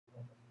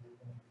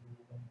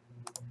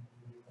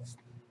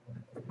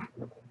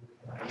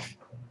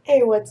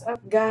Hey, what's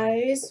up,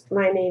 guys?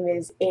 My name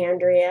is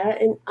Andrea,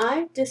 and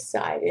I've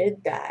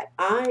decided that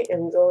I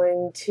am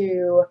going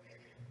to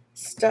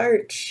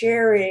start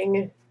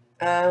sharing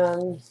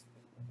um,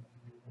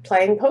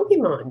 playing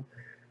Pokemon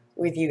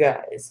with you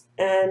guys.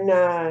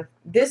 And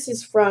this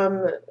is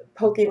from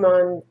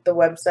Pokemon, the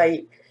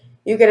website.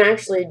 You can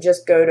actually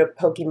just go to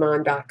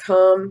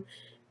Pokemon.com,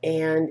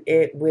 and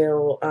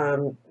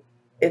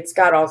it's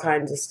got all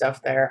kinds of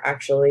stuff there,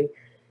 actually,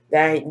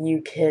 that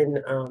you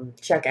can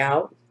check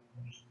out.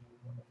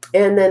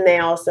 And then they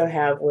also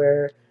have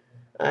where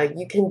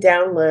you can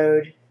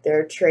download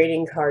their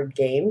trading card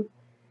game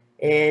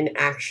and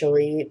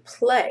actually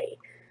play.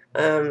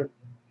 Um,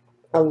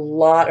 a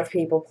lot of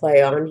people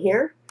play on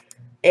here.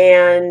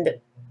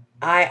 And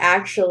I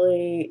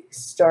actually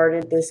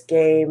started this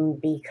game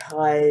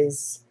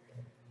because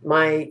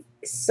my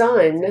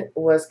son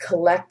was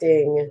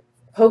collecting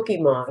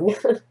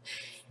Pokemon.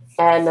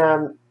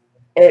 And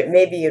it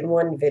maybe in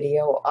one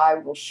video I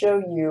will show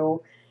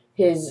you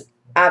his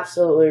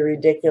absolutely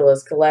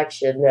ridiculous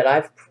collection that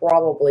I've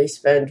probably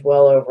spent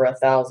well over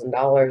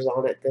 $1,000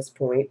 on at this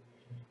point.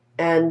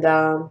 And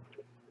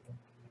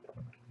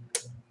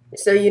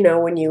so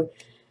when you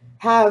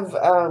have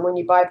when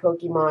you buy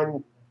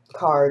Pokemon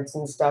cards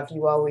and stuff,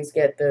 you always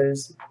get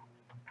those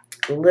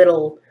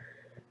little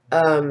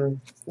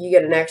you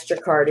get an extra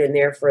card in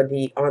there for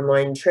the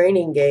online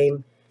training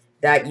game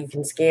that you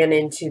can scan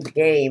into the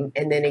game,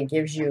 and then it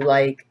gives you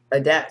like a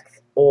deck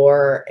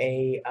or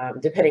a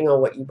depending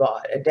on what you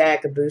bought, a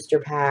deck, a booster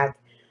pack,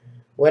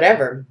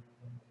 whatever.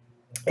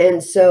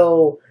 And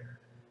so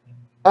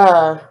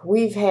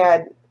we've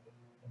had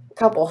a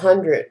couple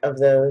hundred of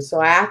those,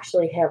 so I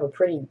actually have a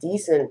pretty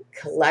decent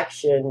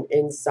collection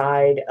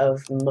inside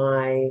of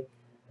my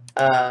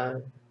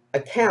uh,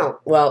 account,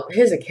 well,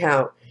 his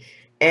account.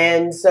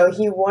 And so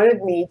he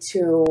wanted me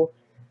to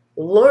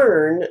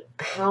learn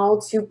how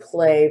to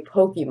play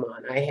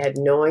Pokemon. I had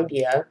no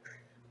idea.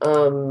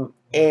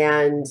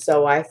 And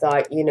so I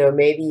thought,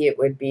 maybe it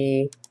would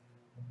be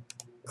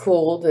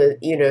cool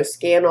to,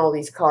 scan all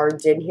these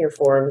cards in here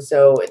for him.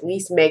 So at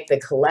least make the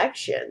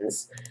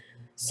collections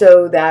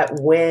so that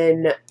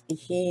when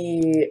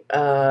he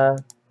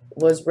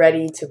was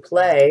ready to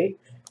play,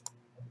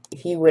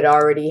 he would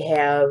already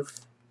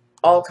have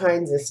all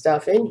kinds of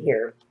stuff in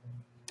here.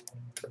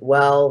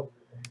 Well,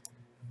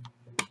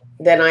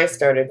 then I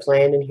started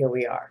playing, and here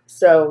we are.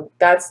 So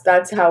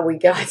that's how we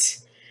got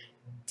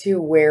to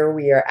where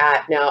we are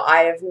at now.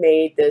 I have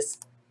made this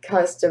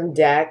custom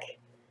deck.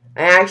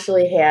 I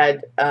actually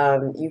had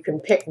you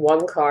can pick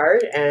one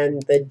card,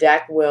 and the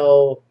deck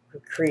will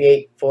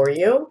create for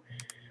you.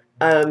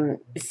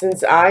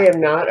 Since I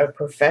am not a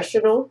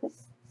professional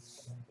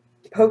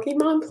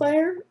Pokemon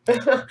player,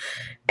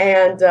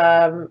 and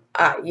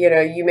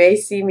you may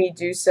see me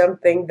do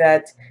something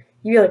that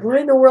you'd be like, why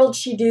in the world did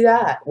she do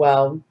that?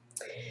 Well,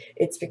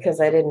 it's because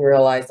I didn't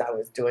realize I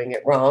was doing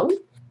it wrong.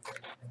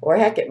 Or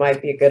heck, it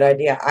might be a good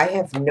idea. I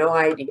have no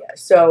idea.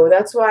 So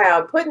that's why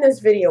I'm putting this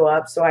video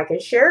up so I can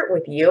share it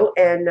with you.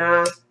 And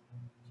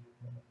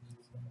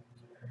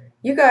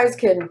you guys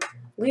can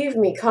leave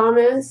me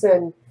comments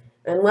and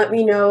let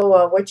me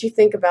know what you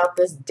think about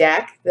this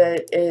deck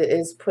that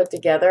is put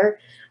together.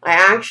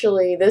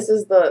 This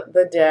is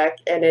the deck,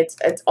 and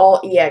it's all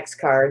EX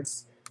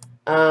cards.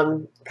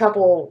 I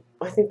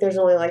think there's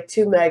only like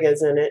 2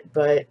 megas in it,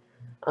 but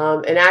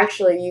and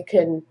actually you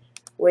can,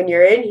 when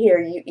you're in here,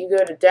 you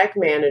go to Deck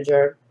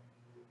Manager,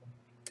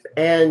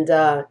 and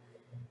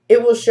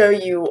it will show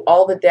you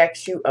all the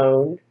decks you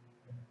own,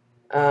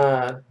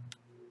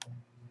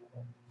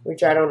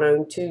 which I don't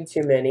own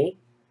too many,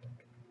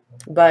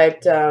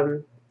 but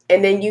and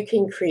then you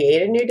can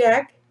create a new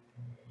deck,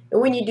 and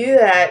when you do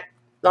that,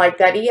 like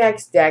that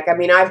EX deck, I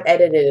mean, I've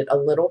edited it a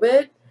little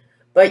bit,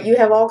 but you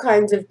have all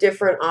kinds of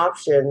different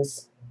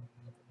options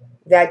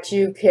that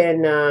you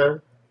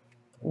can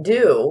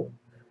do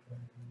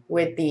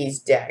with these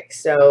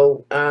decks.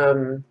 So,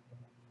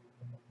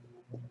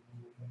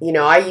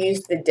 I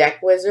used the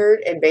Deck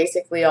Wizard, and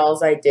basically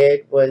all I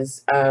did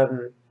was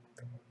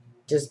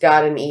just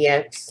got an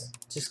EX,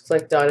 just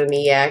clicked on an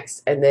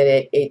EX, and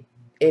then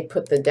it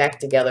put the deck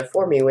together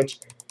for me, which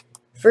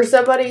for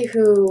somebody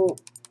who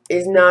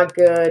is not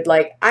good,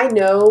 like, I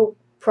know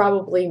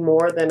probably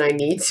more than I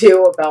need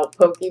to about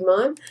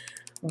Pokemon,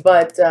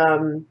 but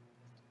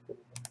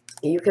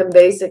you can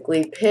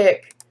basically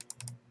pick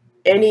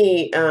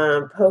any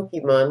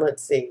Pokemon.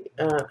 Let's see,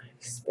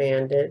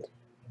 expanded.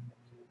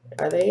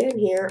 Are they in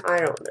here? I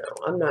don't know.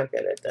 I'm not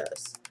good at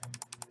this.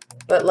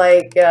 But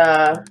like,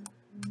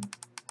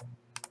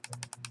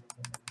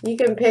 you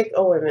can pick,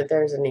 oh wait a minute,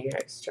 there's an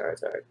EX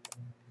Charizard.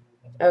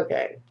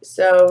 Okay,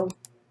 so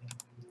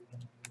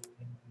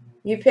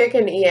you pick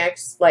an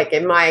EX, like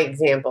in my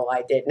example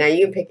I did. Now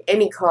you can pick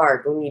any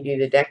card when you do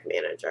the Deck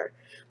Manager.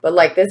 But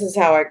like, this is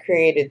how I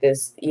created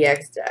this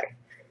EX deck.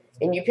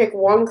 And you pick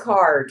one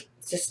card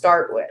to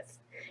start with,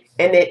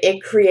 and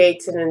it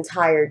creates an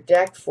entire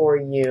deck for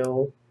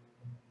you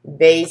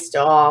based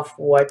off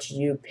what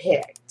you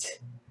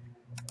picked.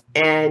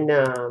 and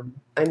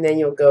then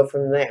you'll go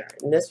from there.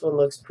 And this one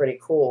looks pretty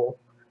cool,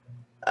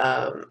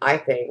 I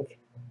think.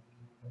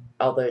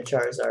 Although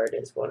Charizard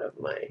is one of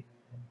my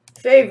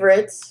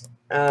favorites.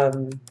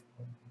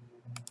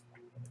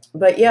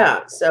 But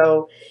yeah,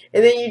 so,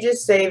 and then you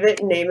just save it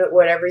and name it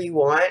whatever you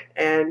want,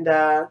 and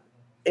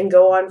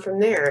go on from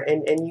there.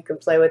 And you can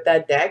play with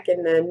that deck,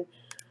 and then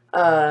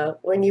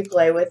when you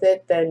play with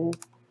it, then,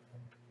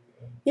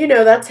 you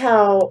know, that's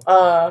how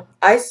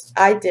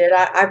I did.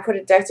 I put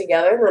a deck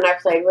together, and then I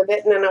played with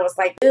it, and then I was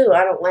like, ooh,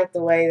 I don't like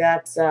the way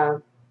that's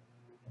the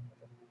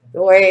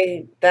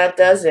way that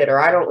does it, or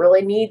I don't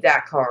really need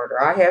that card,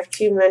 or I have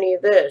too many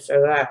of this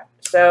or that.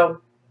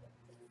 So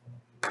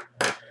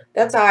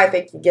that's how I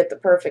think you get the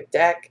perfect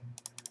deck,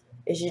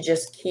 is you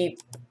just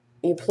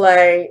you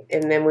play,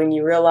 and then when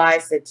you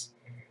realize that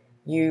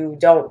you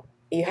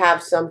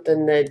have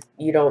something that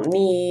you don't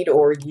need,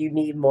 or you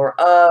need more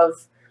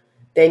of,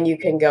 then you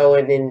can go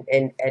in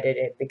and edit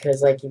it.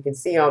 Because like you can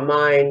see on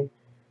mine,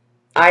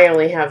 I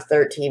only have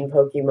 13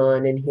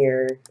 Pokemon in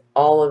here,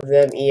 all of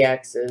them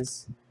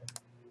EXs,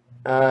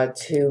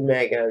 2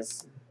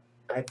 Megas,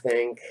 I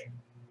think.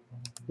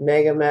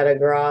 Mega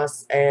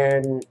Metagross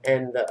and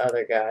the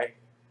other guy,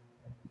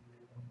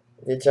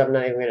 which I'm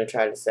not even going to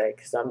try to say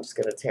because I'm just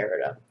going to tear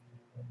it up.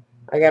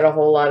 I got a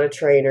whole lot of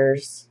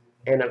trainers,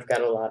 and I've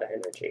got a lot of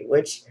energy,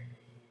 which,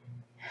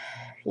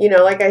 you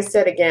know, like I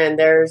said again,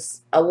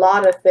 there's a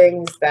lot of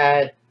things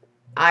that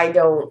I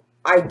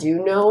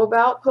do know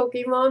about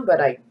Pokemon,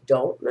 but I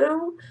don't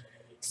know.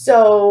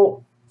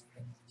 So,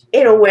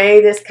 in a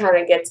way, this kind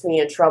of gets me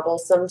in trouble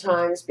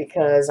sometimes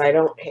because I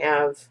don't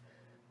have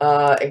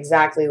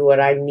exactly what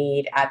I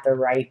need at the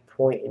right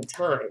point in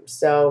time.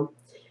 So,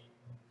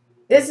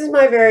 this is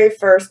my very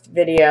first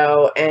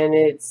video, and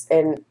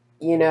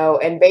you know,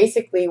 and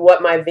basically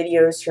what my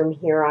videos from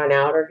here on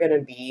out are going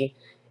to be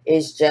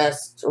is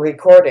just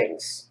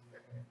recordings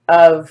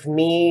of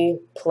me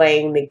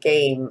playing the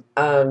game.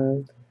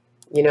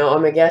 You know,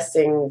 I'm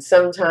guessing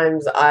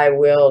sometimes I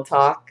will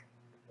talk,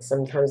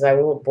 sometimes I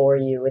won't bore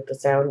you with the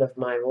sound of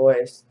my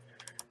voice.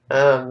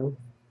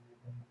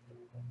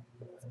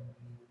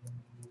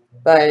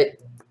 But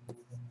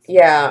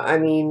yeah, I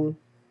mean,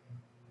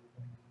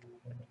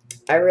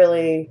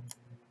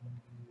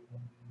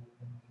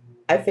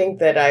 I think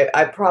that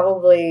I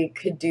probably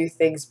could do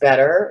things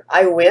better.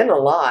 I win a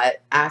lot,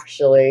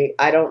 actually.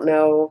 I don't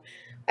know.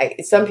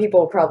 Some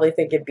people probably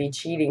think it'd be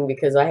cheating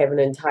because I have an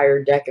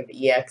entire deck of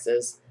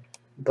EXs.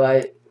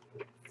 But,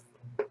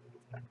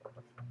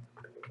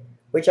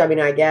 which, I mean,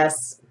 I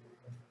guess,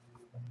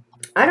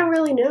 I don't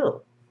really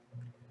know.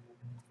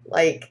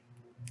 Like,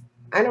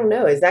 I don't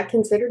know. Is that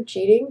considered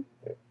cheating?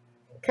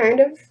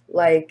 Kind of?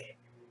 Like,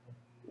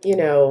 you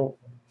know,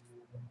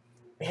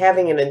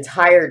 having an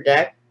entire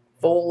deck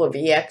full of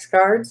EX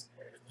cards?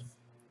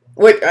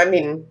 Which, I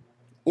mean,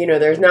 you know,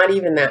 there's not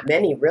even that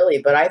many,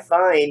 really. But I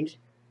find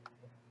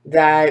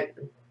that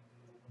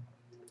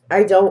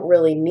I don't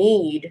really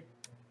need,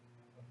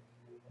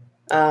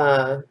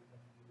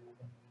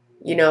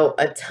 you know,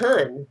 a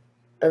ton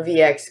of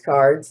EX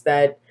cards.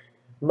 That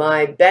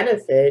my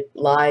benefit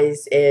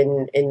lies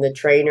in the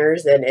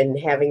trainers and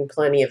having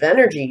plenty of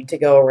energy to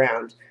go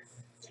around.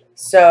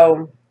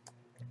 So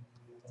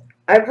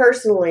I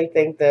personally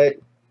think that,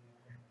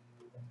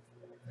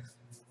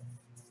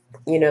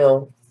 you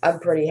know, I'm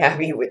pretty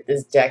happy with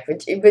this deck.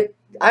 But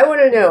I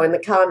want to know in the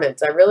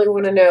comments. I really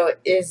want to know,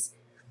 is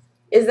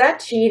that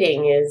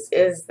cheating?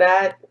 Is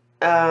that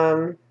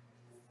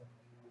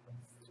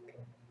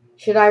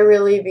should I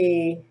really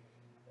be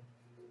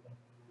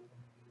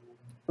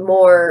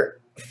more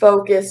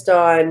focused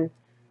on,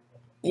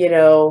 you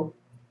know,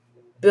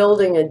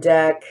 building a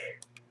deck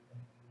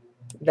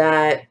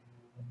that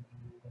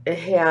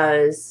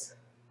has,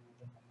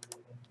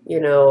 you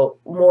know,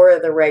 more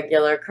of the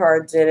regular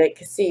cards in it?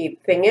 Because, see, the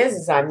thing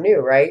is I'm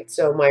new, right?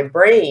 So my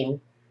brain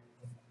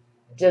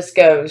just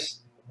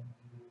goes,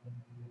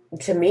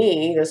 to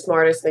me, the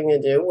smartest thing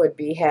to do would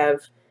be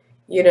have,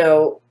 you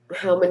know,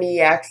 how many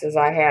EXs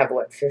I have,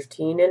 what,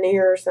 15 in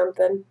here or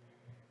something?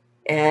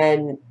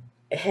 And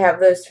have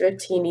those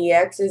 15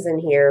 EXs in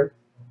here,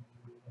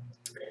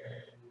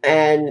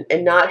 and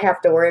not have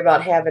to worry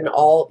about having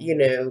all, you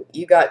know,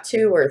 you got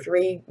 2 or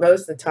 3,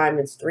 most of the time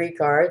it's 3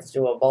 cards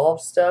to evolve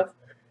stuff.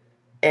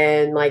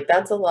 And, like,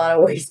 that's a lot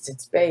of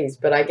wasted space,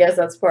 but I guess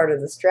that's part of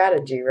the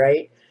strategy,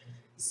 right?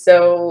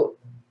 So,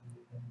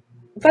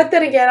 but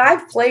then again,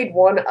 I've played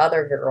one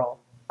other girl,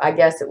 I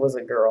guess it was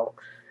a girl,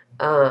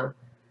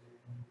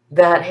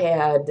 that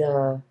had,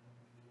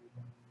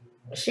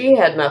 she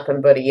had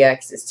nothing but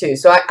EXs too.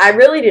 So I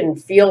really didn't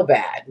feel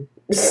bad,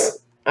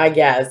 I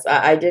guess.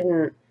 I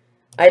didn't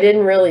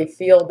really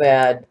feel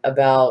bad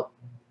about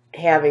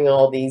having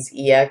all these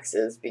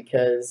EXs,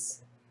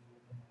 because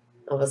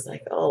I was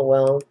like, oh,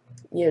 well,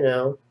 you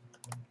know,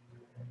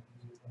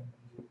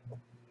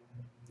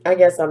 I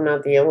guess I'm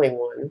not the only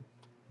one.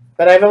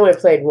 But I've only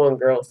played one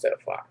girl so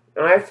far.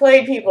 Now, I've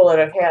played people that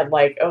have had,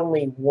 like,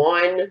 only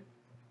one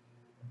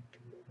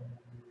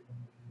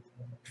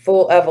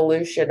full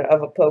evolution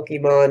of a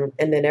Pokemon,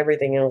 and then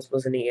everything else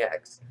was an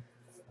EX.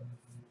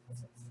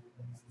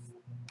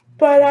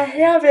 But I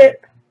haven't.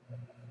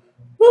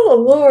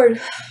 Oh Lord,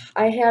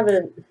 I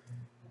haven't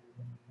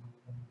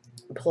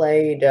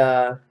played.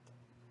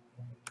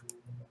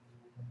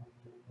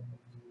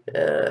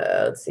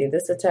 Let's see.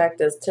 This attack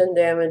does 10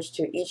 damage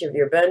to each of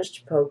your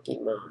benched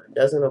Pokemon.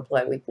 Doesn't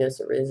apply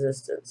weakness or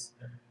resistance.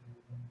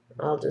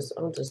 I'll just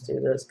do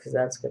this because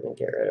that's gonna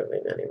get rid of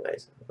him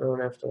anyways. I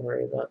don't have to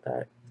worry about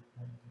that.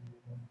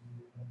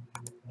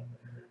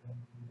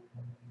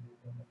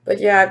 But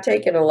yeah, I've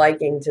taken a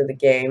liking to the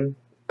game.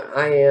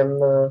 I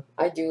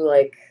do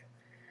like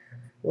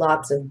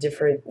lots of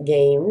different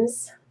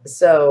games.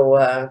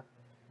 So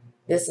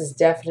this is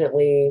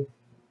definitely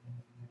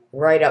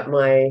right up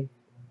my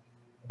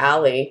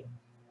alley.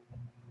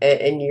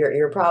 And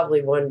you're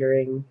probably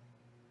wondering,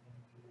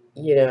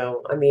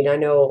 I mean, I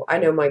know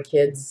my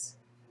kids.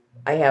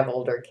 I have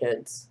older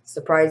kids.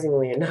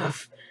 Surprisingly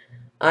enough,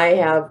 I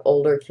have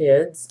older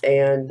kids,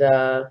 and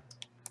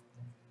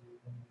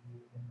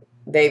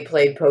they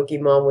played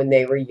Pokemon when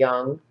they were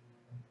young,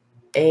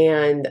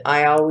 and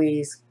I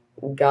always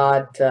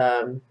got.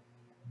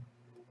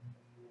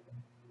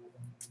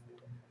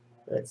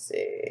 Let's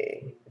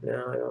see.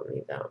 No, I don't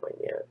need that one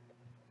yet.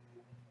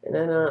 And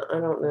then I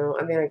don't know.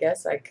 I mean, I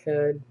guess I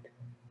could.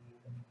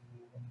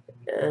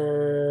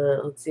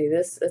 Let's see.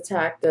 This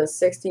attack does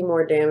 60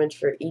 more damage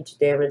for each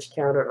damage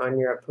counter on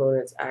your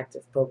opponent's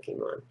active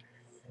Pokemon.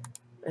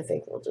 I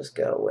think we'll just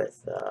go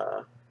with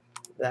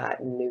that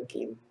and nuke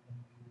him.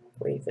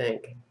 What do you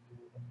think?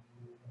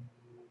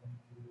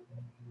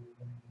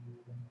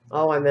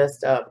 Oh, I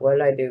messed up. What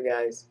did I do,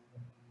 guys?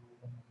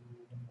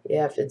 You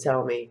have to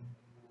tell me.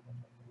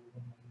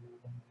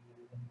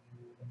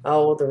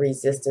 Oh, the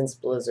Resistance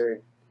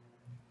Blizzard.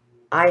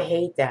 I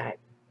hate that.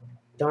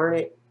 Darn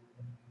it.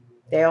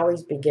 They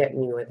always be getting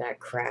me with that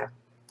crap.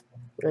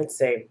 Let's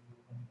see.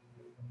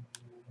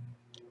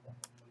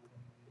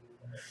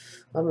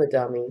 I'm a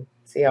dummy.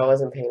 See, I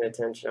wasn't paying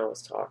attention. I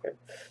was talking.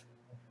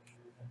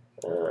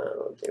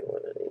 I'll do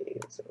one of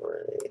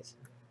these.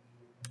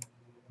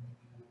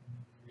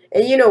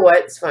 And you know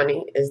what's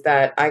funny is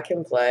that I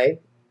can play,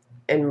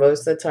 and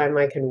most of the time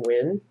I can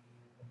win.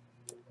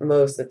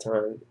 Most of the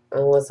time.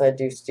 Unless I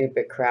do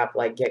stupid crap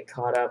like get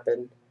caught up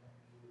in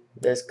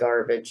this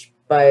garbage.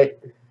 But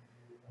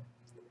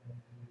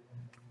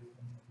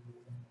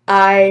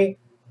I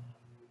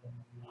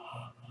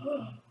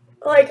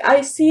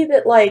see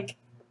that, like,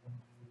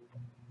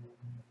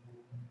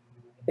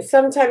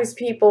 sometimes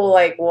people,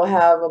 like, will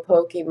have a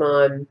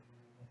Pokemon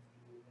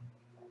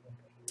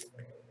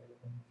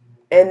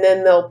and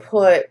then they'll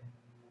put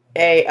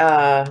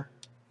a,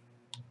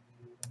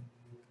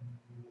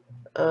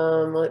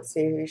 let's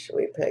see, who should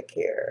we pick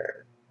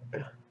here?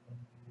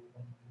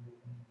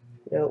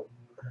 Nope.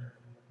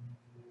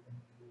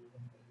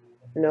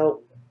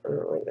 Nope. I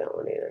don't like that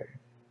one either.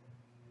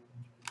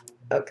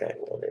 Okay,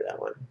 we'll do that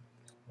one.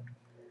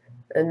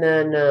 And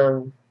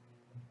then,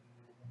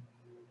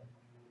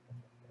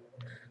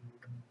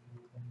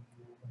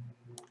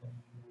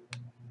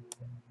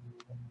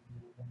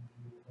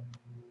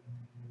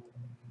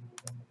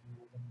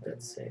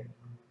 let's see.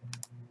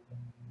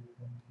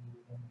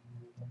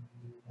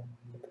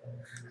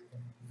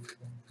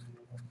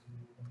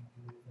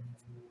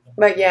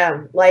 But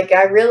yeah, like,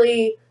 I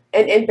really,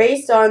 and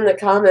based on the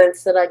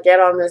comments that I get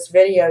on this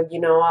video,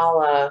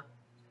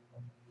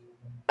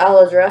 I'll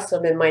address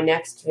them in my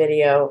next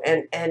video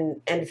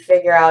and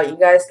figure out. You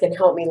guys can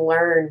help me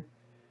learn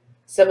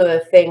some of the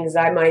things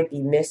I might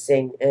be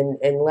missing,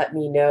 and let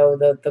me know,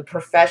 the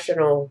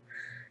professional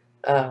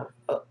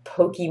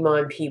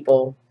Pokemon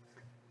people,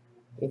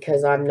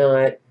 because I'm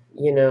not,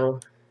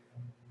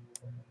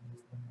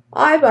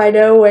 I by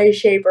no way,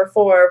 shape, or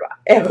form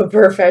am a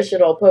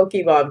professional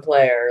Pokemon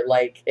player.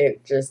 Like,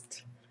 it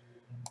just,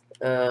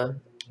 no,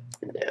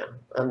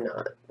 I'm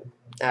not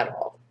at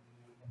all.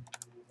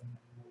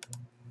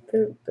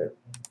 Boop, boop,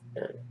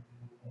 done.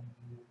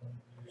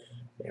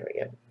 There we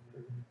go.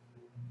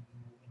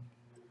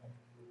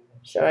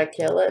 Should I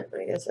kill it?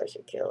 I guess I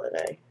should kill it,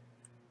 eh?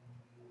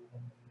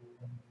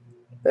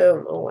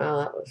 Boom. Oh,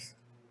 wow,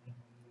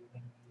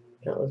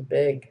 that was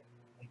big.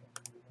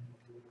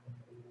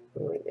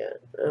 What we got?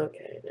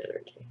 Okay, an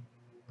energy.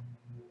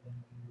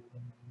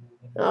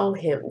 Oh,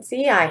 him.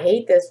 See, I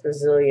hate this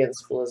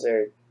Resilience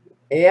Blizzard.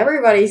 And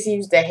everybody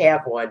seems to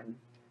have one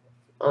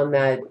on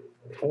that,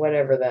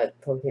 whatever that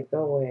Pokemon.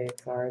 Go away,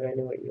 card. I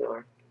know what you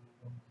are.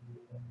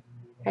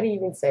 How do you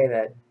even say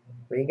that?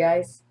 Free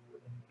guys?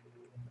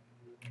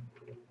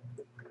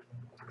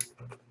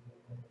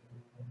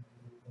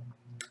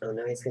 Oh,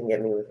 no, he's going to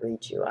get me with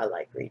Richu. I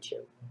like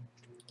Richu.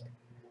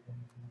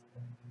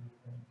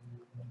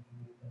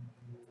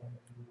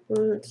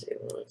 Let's see,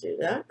 we'll do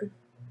that.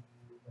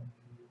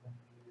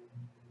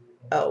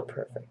 Oh,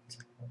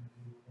 perfect.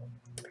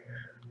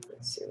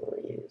 Let's see,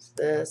 we'll use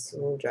this.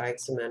 We'll drag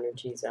some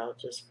energies out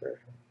just for...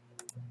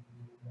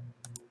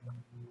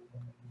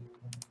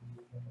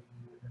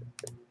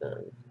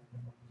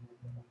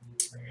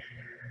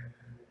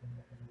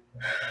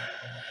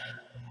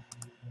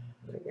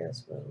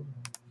 as well.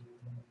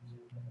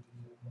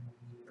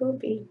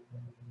 Poopy.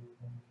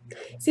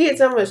 See,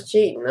 it's almost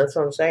cheating. That's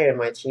what I'm saying.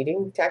 Am I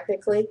cheating,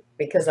 technically?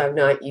 Because I'm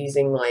not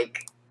using,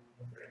 like,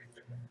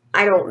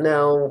 I don't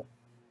know.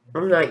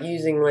 I'm not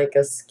using, like,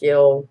 a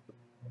skill,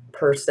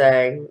 per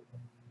se,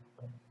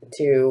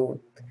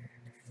 to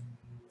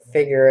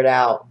figure it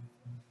out,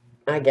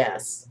 I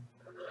guess.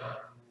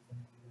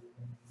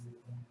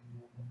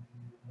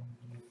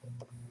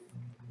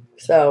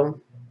 So,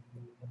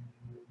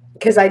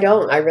 because I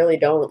really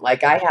don't.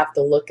 Like, I have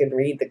to look and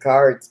read the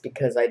cards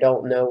because I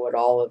don't know what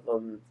all of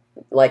them,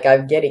 like,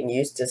 I'm getting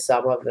used to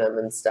some of them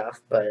and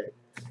stuff, but,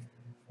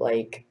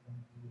 like,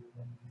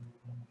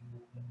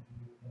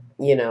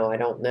 you know, I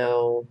don't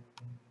know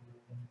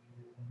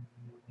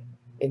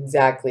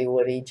exactly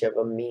what each of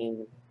them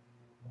mean.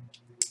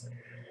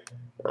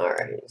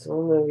 Alright, so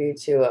we'll move you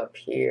two up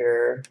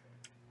here.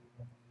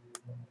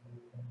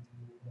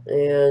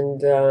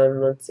 And,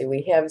 let's see,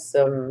 we have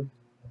some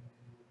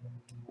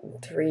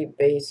 3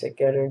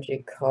 basic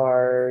energy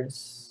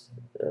cards.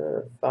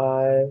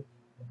 5,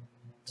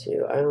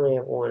 2. I only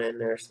have 1 in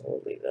there, so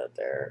we'll leave that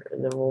there.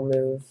 And then we'll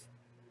move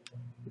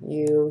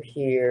you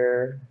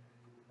here.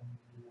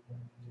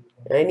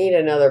 I need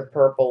another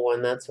purple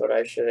one. That's what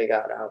I should have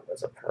got out,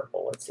 was a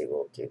purple. Let's see,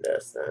 we'll do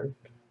this then.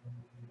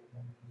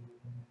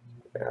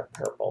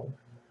 Purple.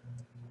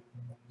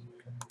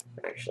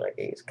 Actually, I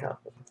can use a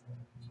couple.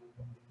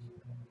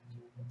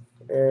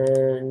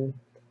 And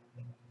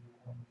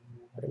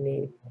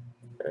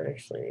I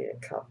actually need a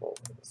couple.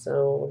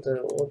 So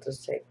we'll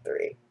just take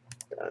 3.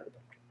 Done.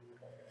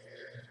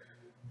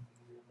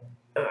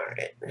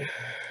 Alright.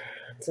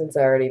 Since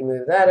I already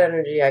moved that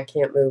energy, I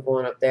can't move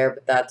one up there,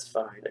 but that's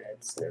fine.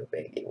 It's no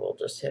biggie. We'll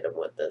just hit him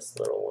with this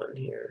little one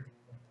here.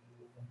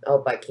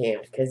 Oh, I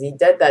can't, because he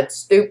did that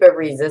stupid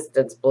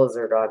resistance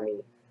blizzard on me.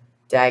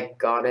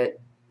 Daggone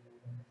it.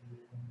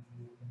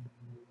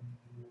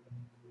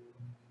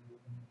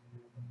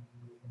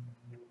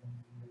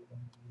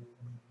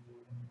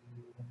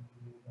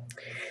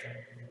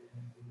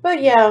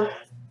 But yeah,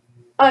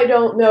 I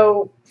don't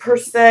know per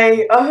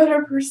se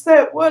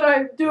 100% what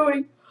I'm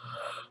doing.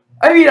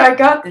 I mean, I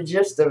got the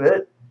gist of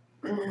it,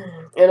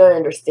 and I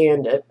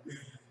understand it.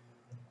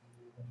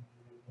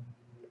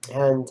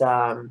 And,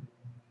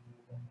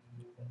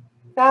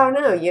 I don't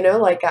know, you know,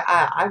 like,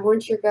 I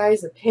want your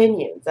guys'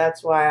 opinions.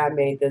 That's why I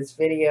made this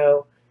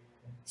video,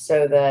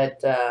 so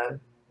that,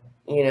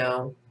 you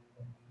know,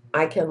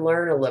 I can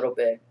learn a little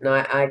bit, and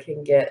I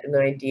can get an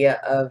idea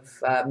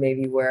of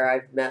maybe where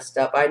I've messed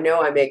up. I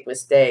know I make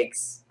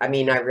mistakes. I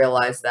mean, I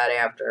realize that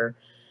after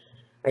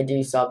I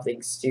do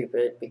something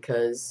stupid,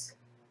 because,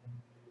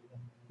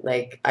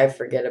 like, I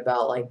forget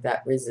about, like,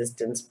 that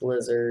resistance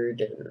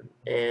blizzard,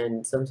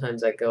 and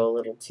sometimes I go a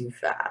little too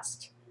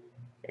fast,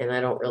 and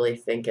I don't really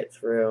think it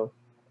through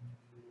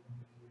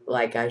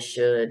like I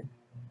should.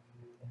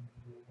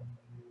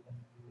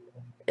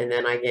 And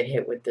then I get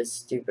hit with this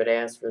stupid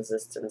ass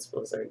resistance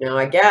blizzard. Now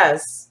I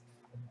guess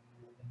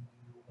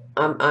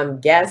I'm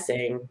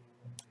guessing.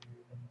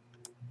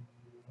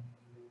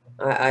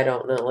 I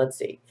don't know. Let's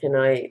see. Can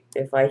I,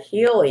 if I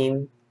heal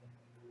him,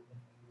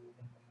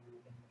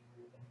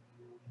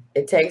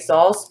 it takes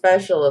all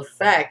special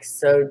effects.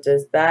 So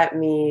does that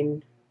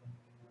mean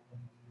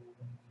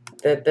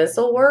that this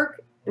will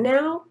work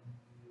now?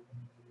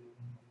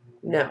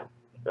 No.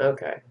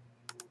 Okay.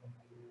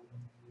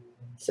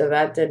 So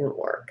that didn't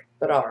work,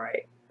 but all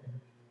right.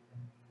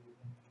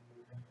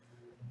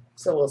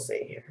 So we'll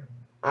see here.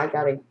 I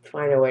gotta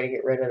find a way to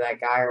get rid of that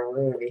guy, or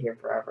we're gonna be here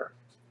forever.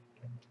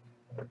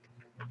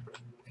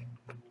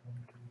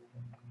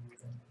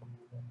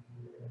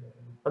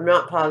 I'm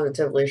not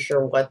positively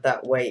sure what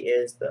that way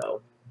is,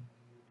 though.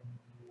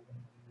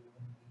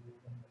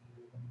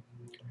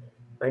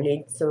 I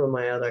need some of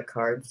my other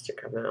cards to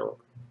come out.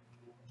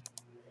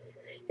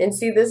 And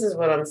see, this is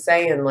what I'm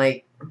saying,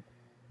 like,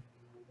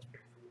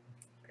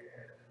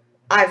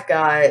 I've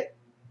got,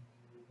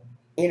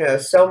 you know,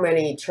 so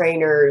many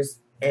trainers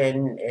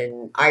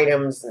and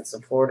items and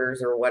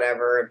supporters or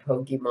whatever in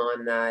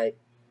Pokemon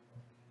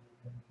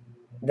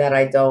that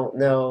I don't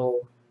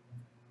know,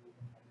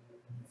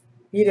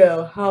 you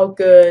know, how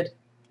good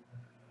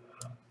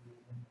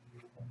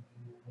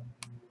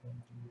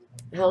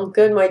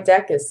my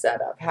deck is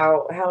set up.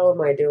 How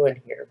am I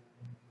doing here?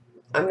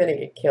 I'm gonna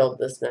get killed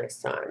this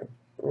next time.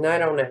 And I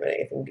don't have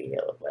anything to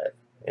heal it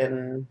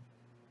with.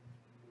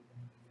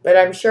 But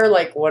I'm sure,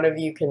 like, one of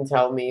you can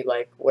tell me,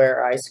 like,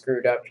 where I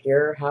screwed up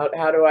here. How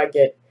do I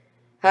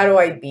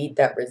beat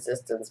that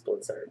resistance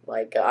blizzard?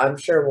 Like, I'm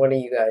sure one of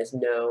you guys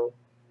know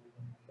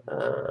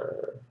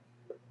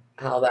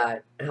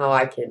how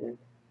I can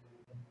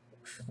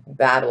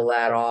battle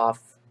that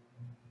off.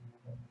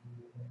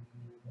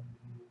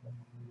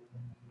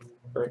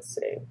 Let's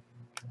see.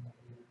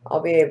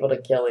 I'll be able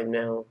to kill him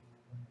now.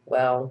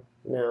 Well,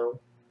 no,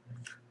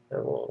 I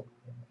won't.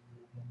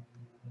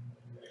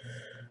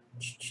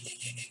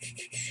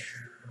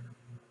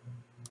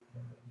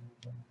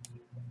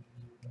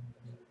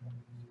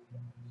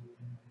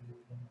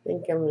 I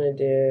think I'm gonna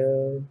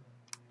do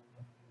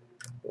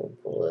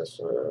blue. this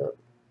one up.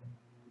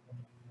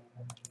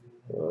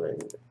 1,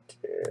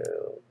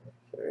 2,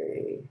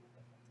 3,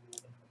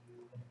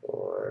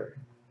 4,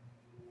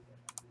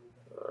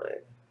 5.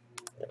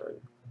 Done.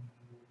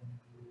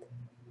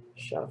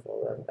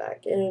 Shuffle them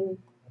back in.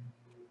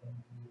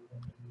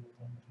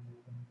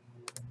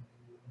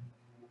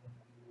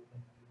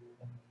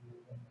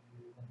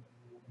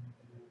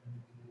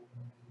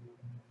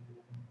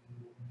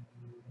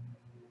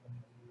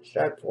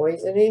 Should I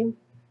poison him?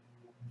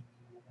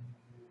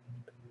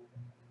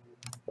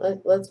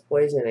 Let's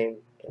poison him.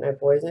 Can I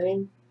poison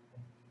him?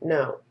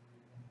 No.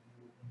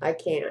 I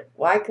can't.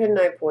 Why couldn't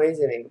I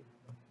poison him?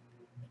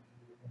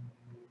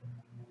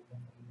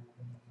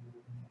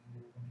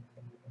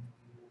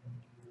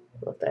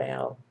 What the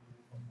hell?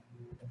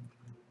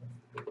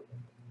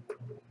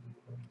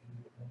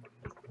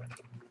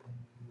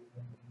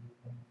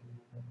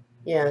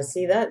 Yeah,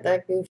 see that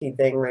goofy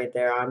thing right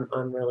there.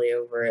 I'm really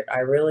over it.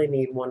 I really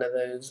need one of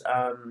those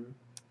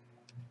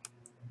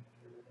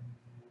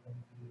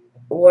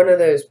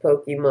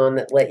Pokemon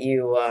that let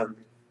you or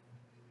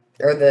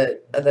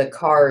the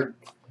card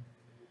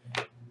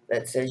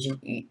that says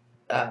you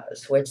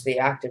switch the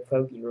active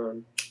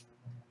Pokemon.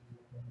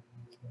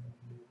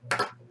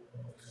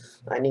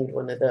 I need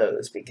one of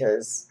those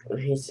because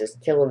he's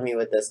just killing me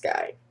with this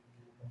guy.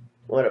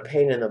 What a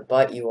pain in the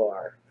butt you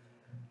are.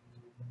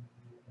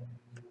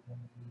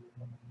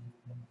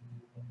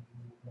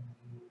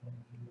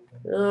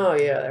 Oh,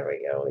 yeah, there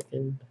we go. We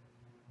can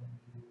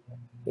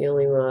heal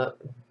him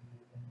up.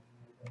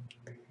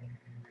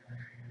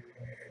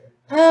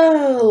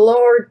 Oh,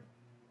 Lord.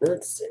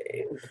 Let's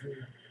see.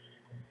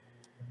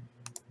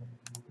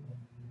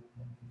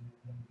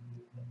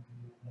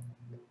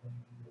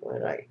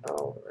 What I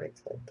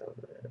clicked on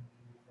that.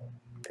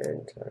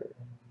 Enter.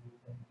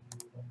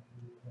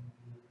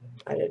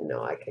 I didn't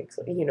know I could,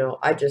 you know,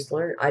 I just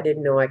learned. I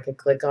didn't know I could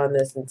click on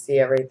this and see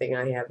everything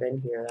I have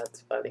in here.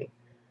 That's funny.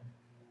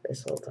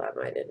 This whole time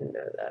I didn't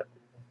know that.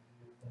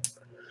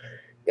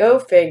 Go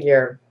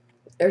figure.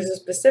 There's a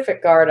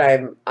specific card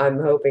I'm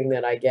hoping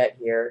that I get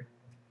here.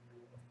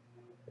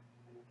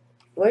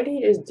 What did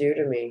he just do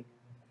to me?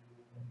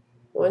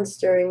 Once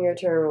during your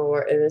turn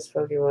in this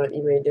Pokemon,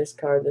 you may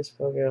discard this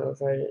Pokemon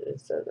card.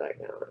 It does not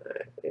count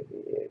if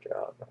you do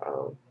draw a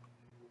problem.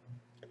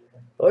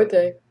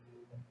 Okay.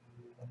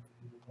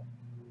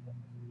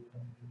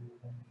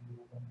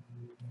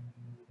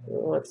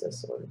 What's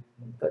this one?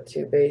 Put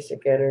 2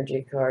 basic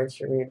energy cards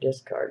from your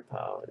discard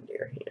pile into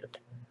your hand.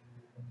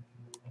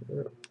 I'm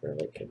not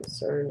really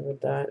concerned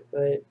with that,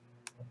 but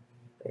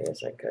I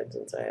guess I could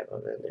since I have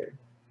them in there.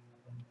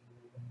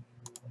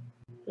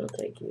 I'll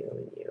take you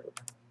and you.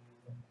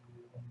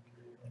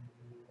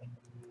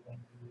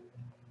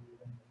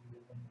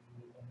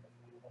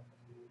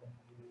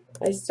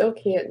 I still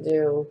can't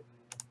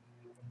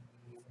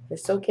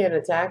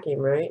attack him,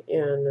 right?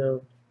 Yeah,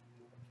 no.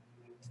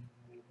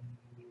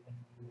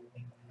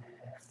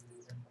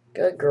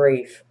 Good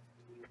grief.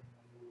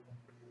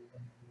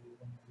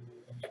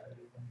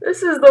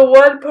 This is the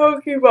one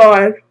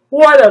Pokemon.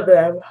 One of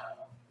them.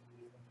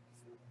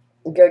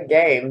 Good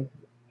game.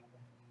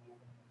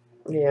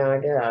 Yeah, I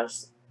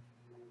guess.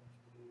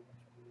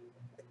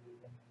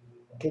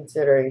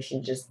 Considering she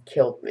just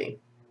killed me.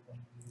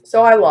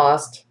 So I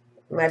lost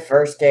my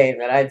first game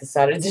that I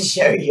decided to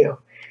show you.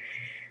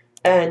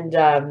 And,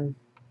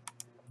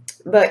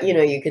 but, you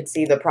know, you could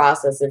see the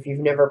process if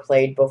you've never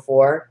played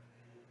before.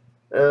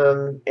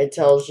 It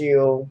tells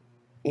you,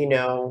 you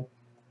know,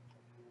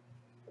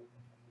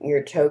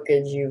 your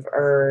tokens you've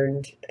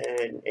earned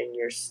and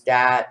your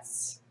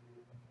stats.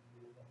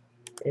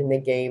 In the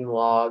game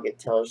log, it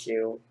tells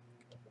you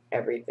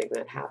everything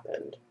that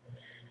happened.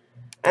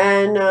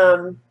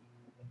 And,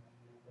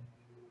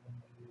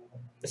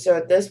 so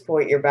at this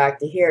point, you're back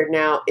to here.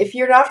 Now, if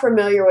you're not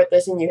familiar with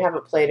this and you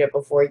haven't played it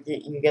before,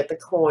 you get the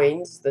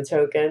coins, the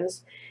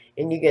tokens,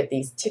 and you get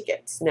these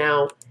tickets.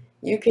 Now,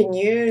 you can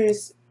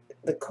use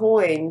the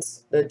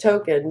coins, the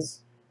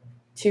tokens,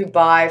 to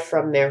buy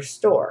from their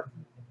store.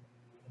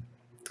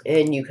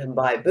 And you can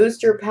buy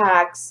booster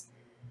packs,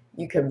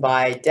 you can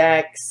buy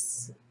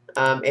decks,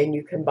 and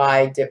you can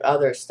buy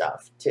other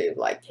stuff too,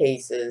 like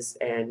cases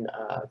and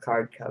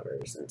card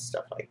covers and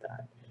stuff like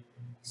that.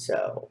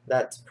 So,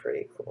 that's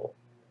pretty cool.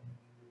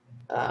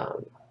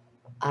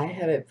 I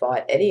haven't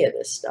bought any of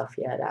this stuff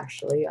yet,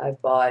 actually. I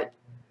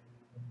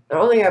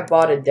don't think I've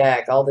bought a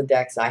deck. All the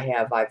decks I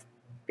have,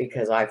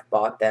 because I've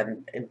bought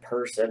them in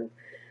person.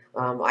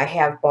 I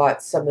have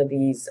bought some of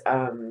these,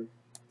 I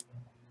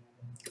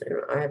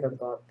haven't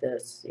bought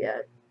this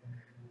yet.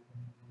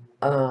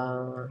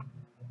 But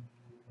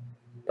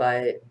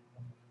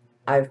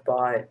I've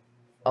bought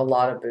a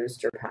lot of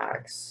booster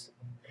packs.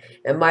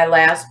 And my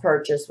last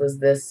purchase was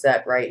this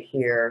set right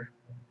here.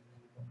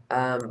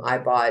 I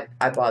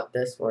bought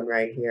this one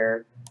right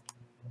here.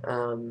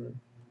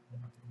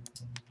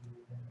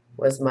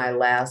 Was my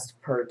last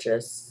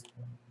purchase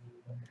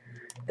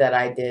that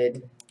I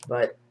did,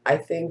 but I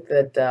think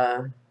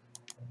that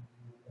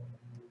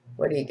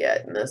what do you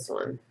get in this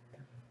one?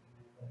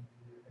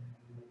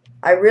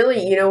 I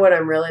really, you know what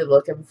I'm really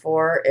looking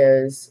for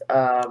is,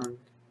 I'm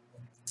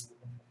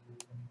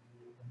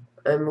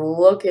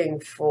looking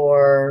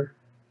for,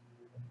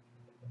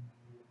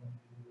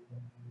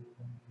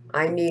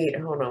 I need,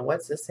 hold on,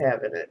 what's this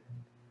have in it?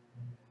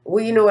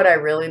 Well, you know what I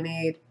really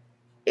need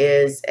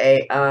is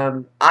I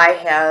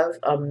have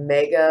a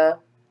Mega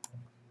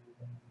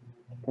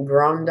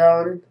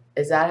Grondon.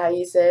 Is that how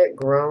you say it?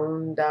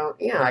 Grondon?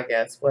 Yeah, I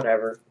guess,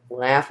 whatever.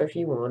 Laugh if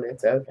you want,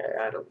 it's okay,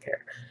 I don't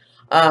care.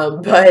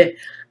 But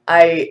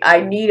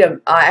I need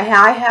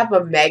I have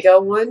a Mega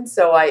one,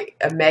 so a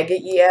Mega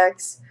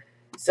EX,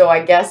 so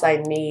I guess I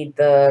need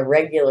the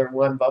regular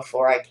one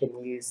before I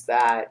can use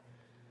that.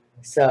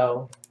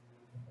 So,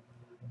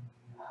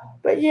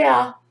 but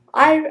yeah,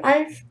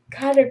 I've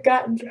kind of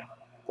gotten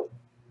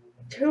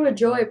to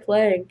enjoy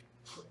playing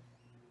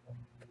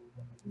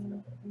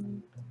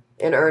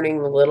and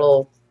earning the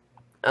little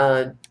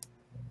uh,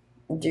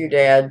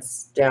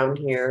 doodads down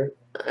here,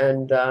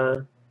 and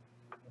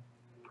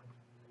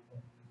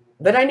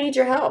but I need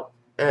your help,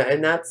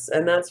 and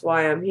that's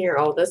why I'm here.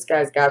 Oh, this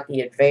guy's got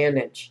the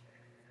advantage.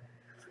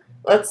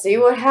 Let's see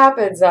what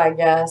happens, I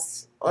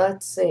guess.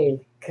 Let's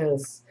see,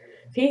 because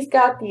he's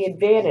got the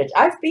advantage.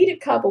 I've beat a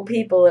couple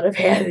people that have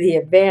had the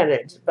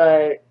advantage,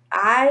 but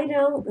I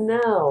don't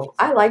know.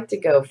 I like to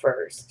go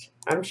first.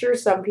 I'm sure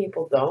some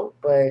people don't,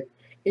 but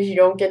because you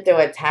don't get to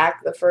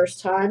attack the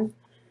first time.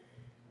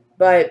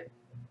 But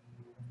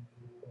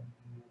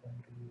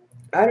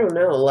I don't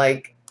know,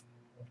 like,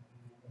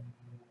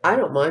 I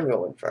don't mind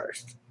going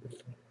first.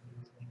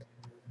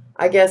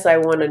 I guess I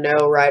want to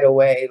know right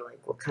away, like,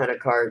 what kind of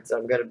cards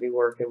I'm going to be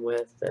working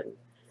with and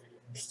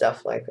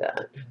stuff like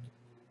that.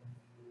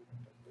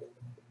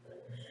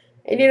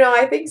 And, you know,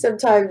 I think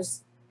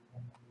sometimes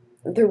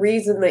the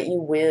reason that you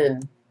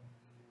win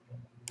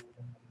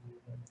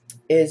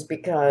is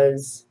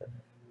because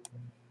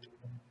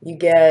you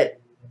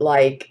get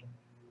like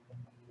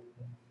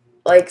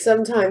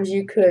sometimes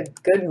you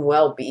could good and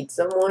well beat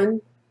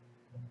someone,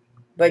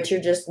 but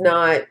you're just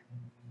not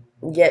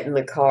getting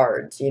the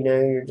cards, you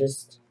know,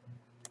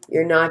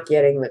 you're not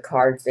getting the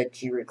cards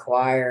that you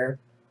require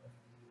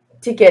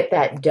to get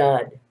that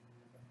done.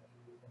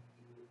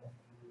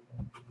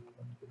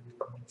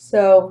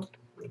 So,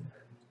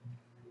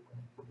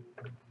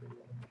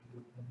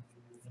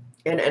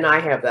 and I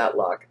have that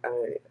luck.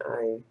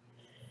 I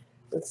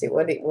let's see,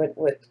 what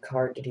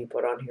card did he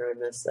put on here? I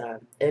missed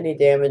that. Any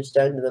damage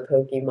done to the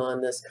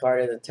Pokemon this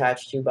card is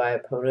attached to by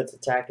opponent's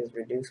attack is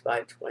reduced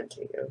by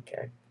 20.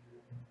 Okay.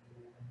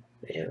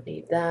 We don't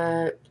need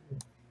that.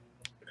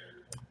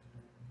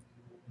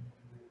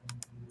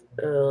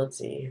 Let's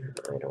see.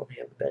 I don't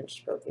have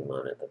benched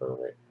Pokemon at the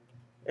moment.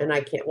 And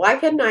I can't. Why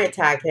couldn't I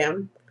attack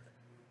him?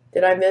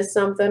 Did I miss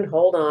something?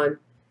 Hold on.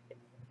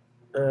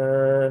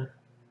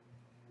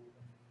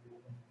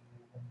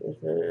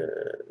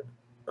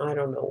 I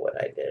don't know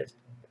what I did.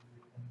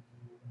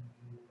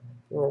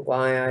 Or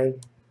why I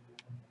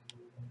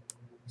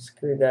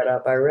screwed that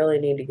up. I really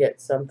need to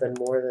get something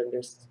more than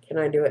just... Can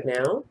I do it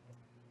now?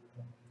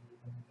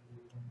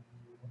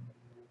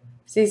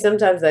 See,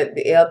 sometimes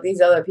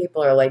these other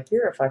people are like,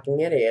 you're a fucking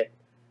idiot.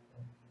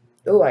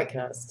 Oh, I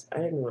cussed. I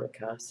didn't want to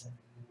cuss.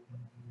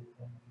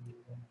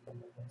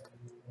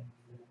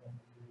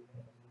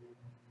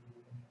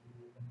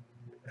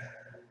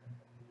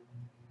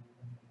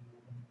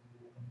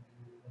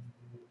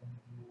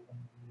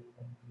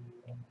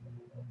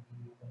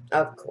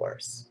 Of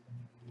course.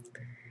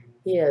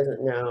 He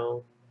doesn't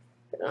know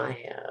that I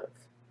have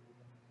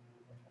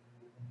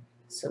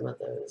some of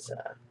those,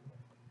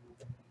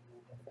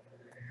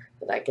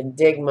 that I can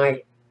dig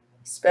my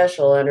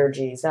special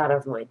energies out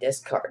of my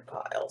discard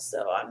pile,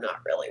 so I'm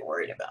not really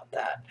worried about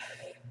that.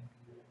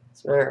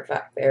 As a matter of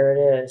fact, there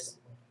it is.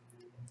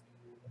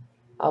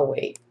 I'll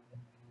wait.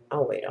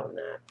 I'll wait on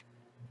that.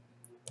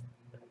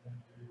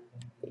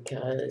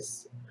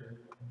 Because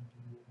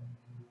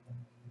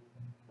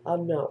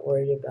I'm not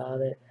worried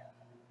about it.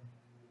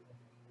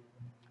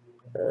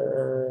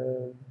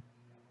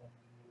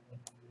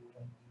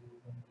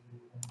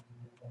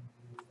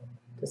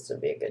 This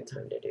would be a good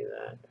time to do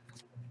that.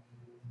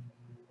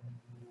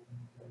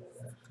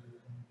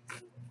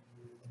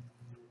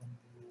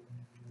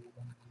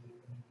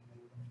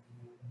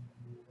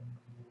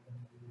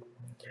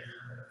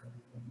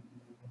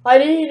 I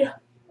need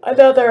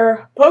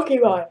another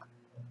Pokemon.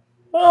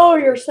 Oh,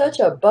 you're such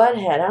a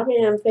butthead. How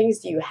many damn things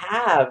do you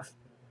have?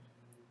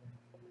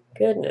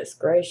 Goodness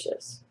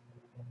gracious.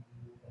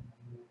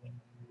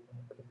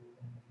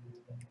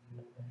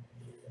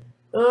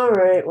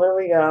 Alright, what do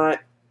we got?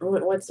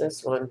 What's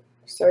this one?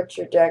 Search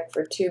your deck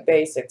for 2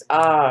 basics.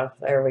 Ah,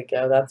 there we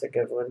go. That's a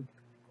good one.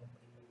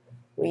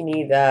 We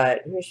need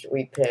that. Who should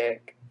we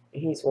pick?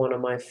 He's one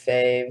of my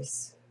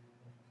faves.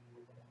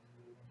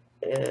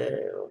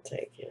 And we'll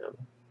take him.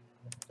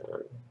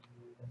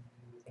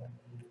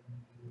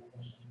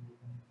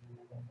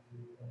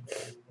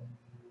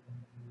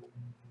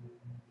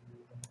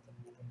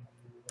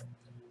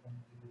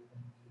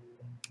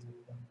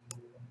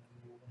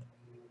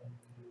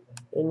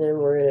 And then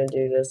we're going to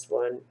do this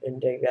one and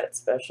dig that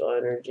special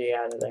energy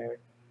out of there.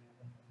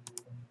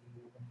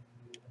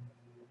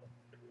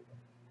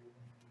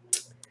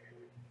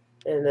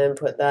 And then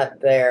put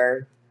that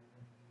there.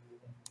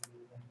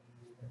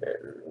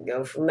 And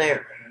go from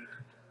there.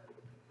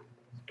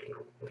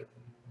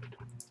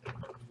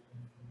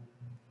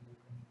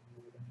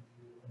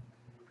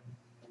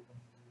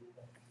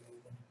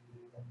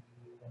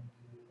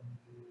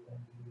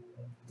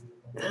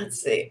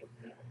 Let's see.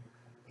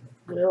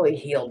 Well, he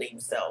healed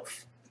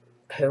himself.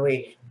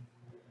 Pooey.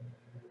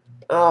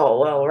 Oh,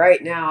 well,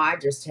 right now I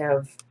just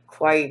have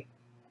quite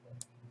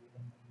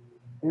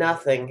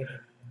nothing.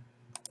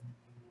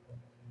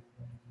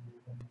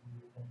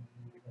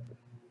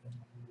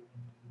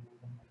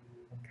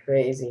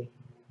 Crazy.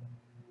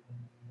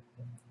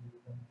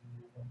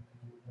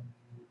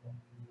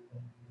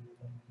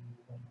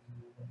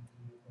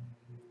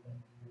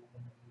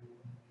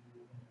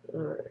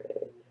 Alright.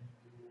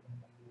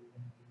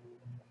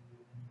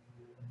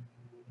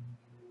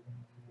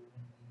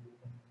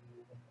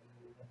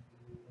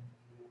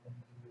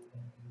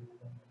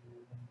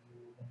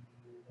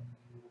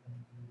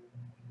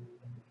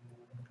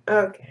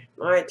 Okay,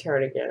 my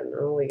turn again.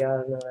 Oh, we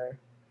got another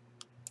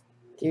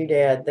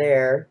doodad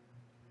there.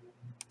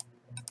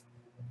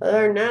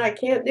 Other than that, I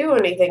can't do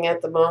anything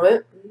at the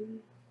moment.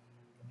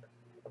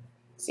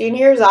 See, and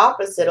here's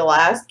opposite of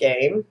last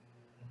game.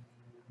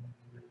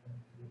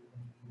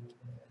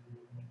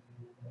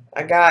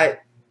 I got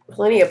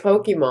plenty of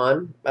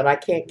Pokemon, but I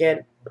can't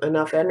get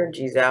enough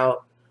energies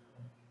out.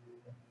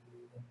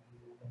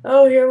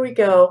 Oh, here we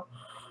go.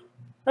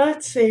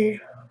 Let's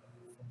see.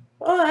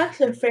 Oh, that's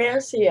a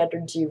fancy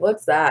energy.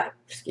 What's that?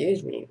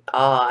 Excuse me.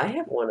 I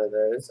have one of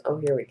those. Oh,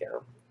 here we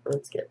go.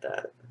 Let's get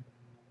that.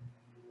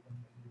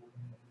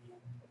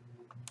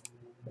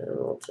 And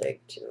we'll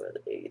take 2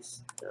 of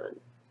these. Done.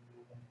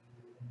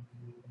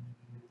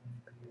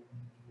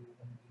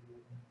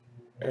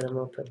 And I'm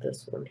going to put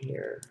this one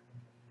here.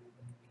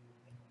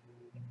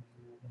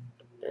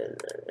 And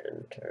then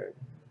enter.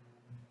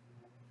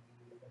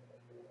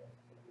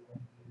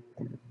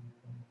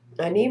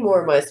 I need more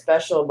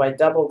of my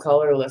double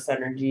colorless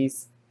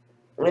energies.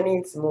 I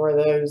need some more of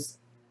those.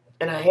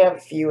 And I have a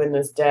few in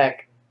this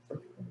deck.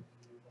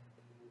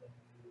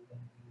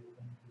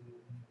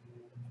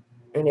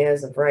 And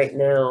as of right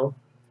now,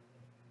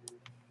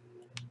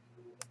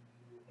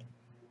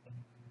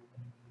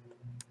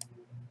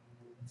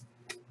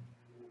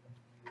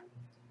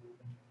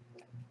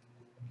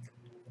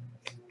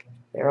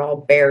 they're all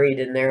buried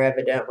in there,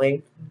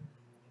 evidently.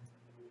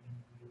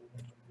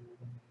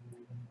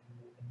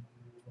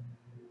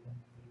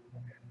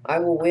 I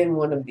will win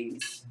one of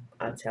these,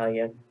 I tell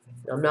you.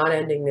 I'm not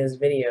ending this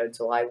video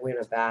till I win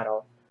a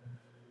battle.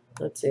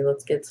 Let's see,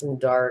 let's get some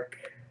dark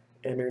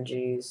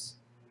energies.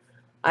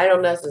 I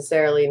don't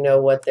necessarily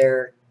know what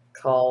they're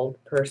called,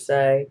 per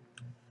se.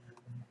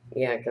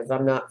 Yeah, because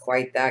I'm not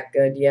quite that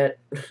good yet.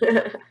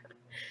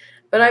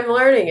 But I'm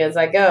learning as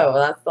I go.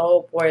 That's the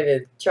whole point,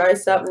 is try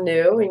something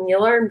new and you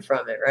learn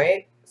from it,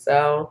 right?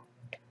 So,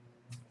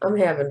 I'm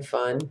having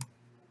fun.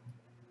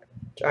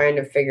 Trying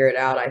to figure it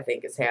out, I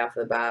think, is half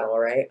the battle,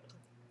 right?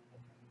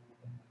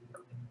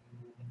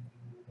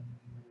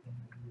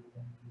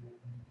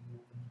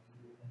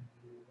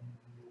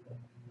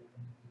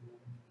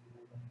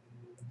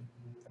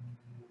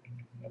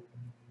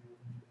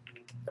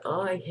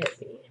 Oh, it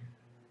hit me.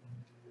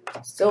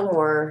 Still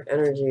more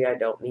energy I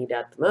don't need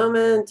at the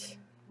moment.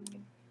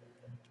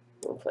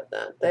 We'll put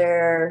that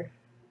there.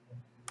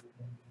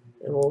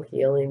 And we'll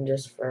heal him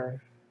just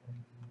for...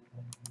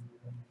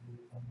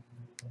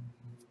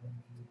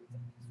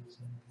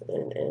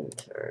 and end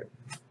turn.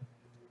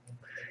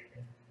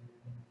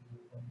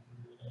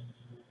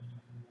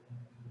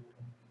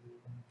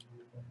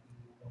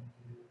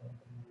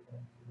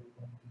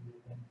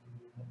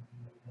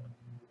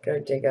 Go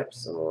dig up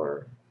some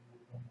more.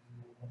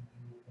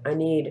 I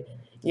need,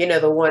 you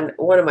know,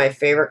 one of my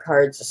favorite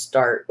cards to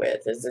start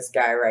with is this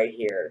guy right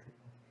here,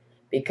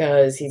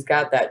 because he's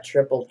got that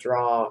triple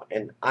draw,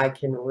 and I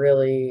can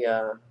really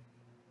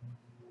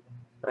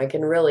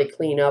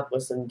clean up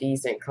with some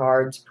decent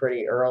cards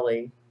pretty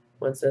early.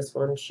 What's this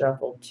one?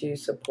 Shuffle 2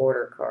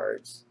 supporter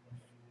cards.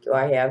 Do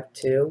I have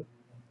 2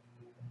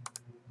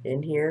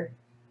 in here?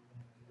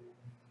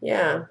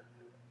 Yeah.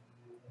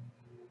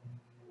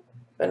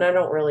 But I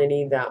don't really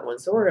need that one,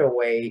 so we're going to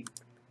wait.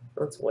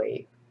 Let's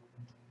wait.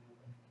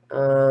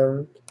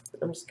 I'm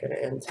just going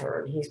to end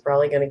turn. He's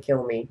probably going to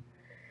kill me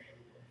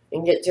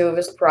and get 2 of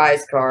his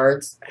prize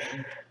cards.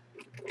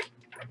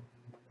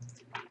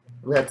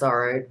 That's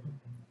alright.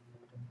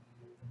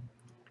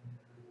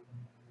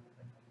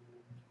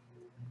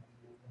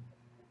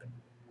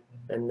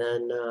 And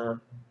then,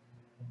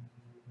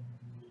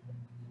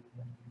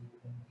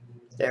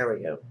 there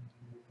we go.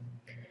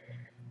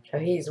 So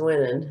he's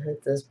winning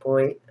at this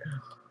point.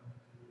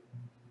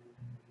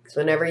 Because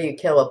whenever you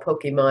kill a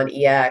Pokemon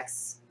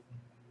EX,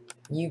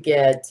 you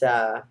get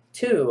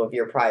 2 of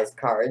your prize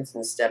cards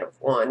instead of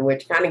 1,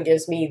 which kind of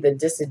gives me the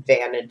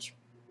disadvantage.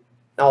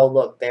 Oh,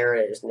 look, there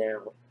it is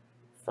now.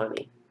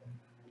 Funny.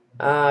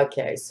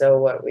 Okay, so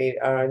what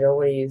I don't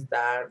want to use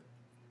that.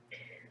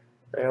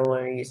 I don't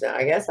want to use that.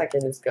 I guess I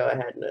can just go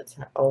ahead and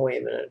attach. Oh,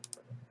 wait a minute.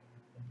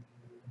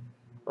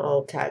 I'll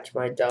attach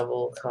my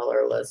double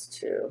colorless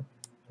to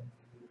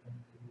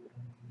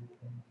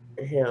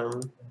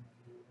him.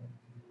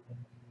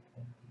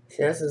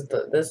 See, this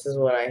is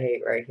what I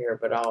hate right here,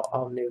 but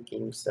I'll nuke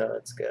him, so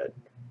it's good.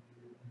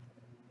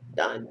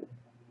 Done.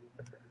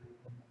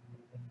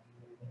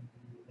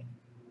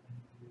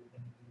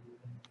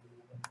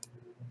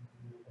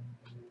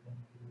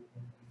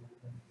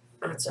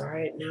 That's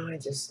alright. Now I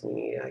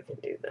can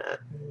do that.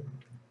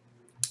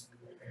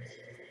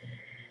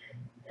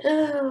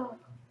 Oh,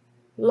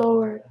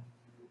 Lord.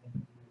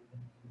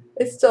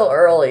 It's still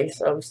early,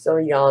 so I'm still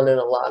yawning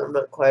a lot. I'm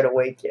not quite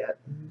awake yet.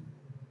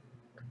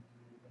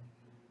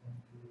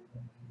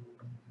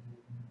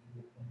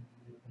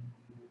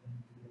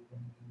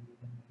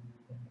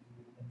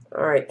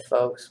 Alright,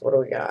 folks. What do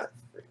we got?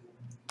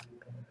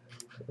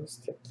 I'll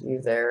stick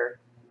you there.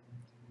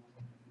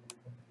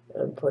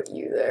 And put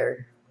you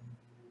there.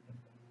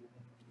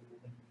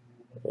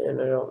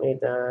 And I don't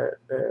need that.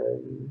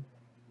 And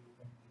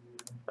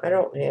I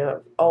don't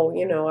have... Oh,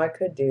 you know, I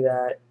could do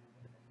that.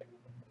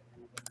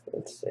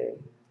 Let's see.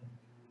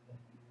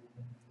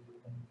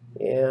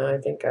 Yeah, I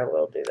think I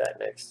will do that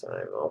next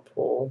time. I'll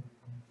pull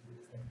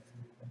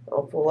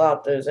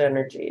out those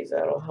energies.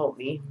 That'll help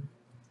me.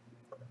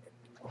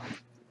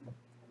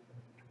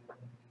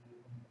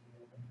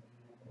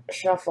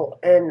 Shuffle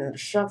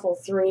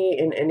 3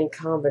 in any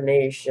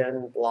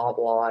combination. Blah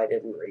blah. I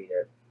didn't read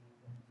it.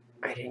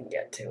 I didn't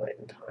get to it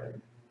in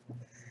time.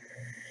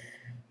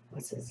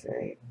 What's it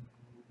say?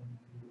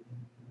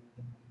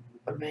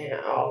 Oh, man.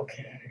 Oh,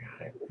 okay,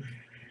 I got it.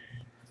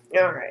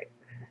 All right.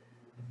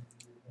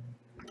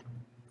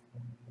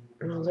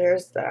 Well,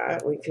 there's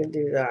that. We could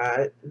do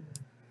that.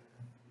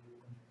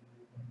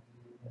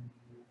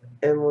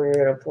 And we're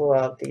going to pull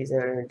out these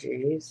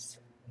energies.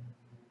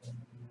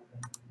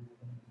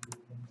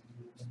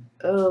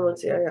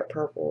 Let's see. I got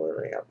purple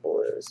and I got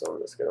blue, so I'm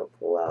just going to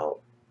pull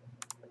out.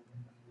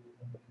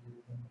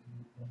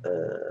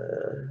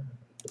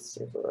 Let's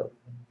see.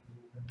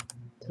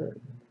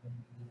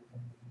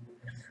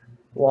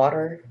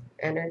 Water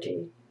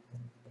energy.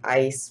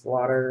 Ice,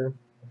 water.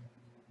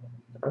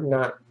 I'm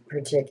not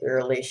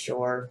particularly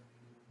sure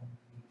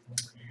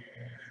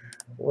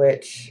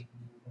which.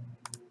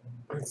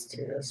 Let's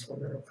do this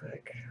one real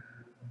quick.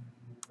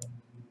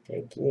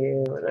 Take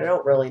you, and I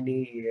don't really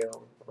need you.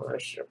 Well, I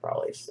should have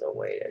probably still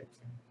waited,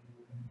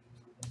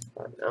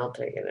 but I'll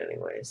take it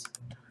anyways.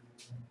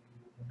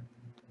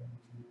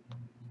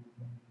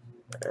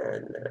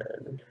 And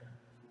then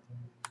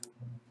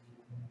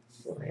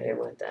we'll hit him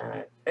with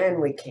that, and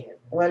we can't.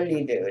 What did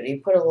he do? Did he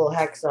put a little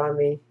hex on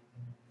me?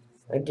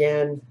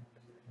 Again,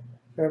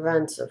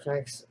 prevents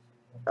effects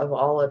of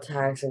all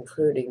attacks,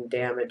 including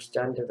damage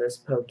done to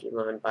this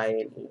Pokemon by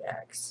an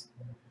EX.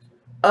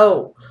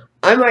 Oh,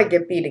 I might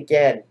get beat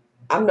again.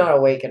 I'm not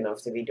awake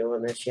enough to be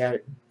doing this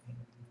yet.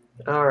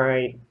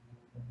 Alright.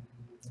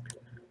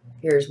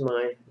 Here's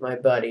my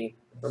buddy.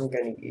 I'm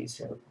going to use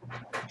him.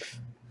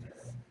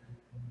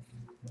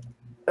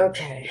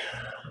 Okay.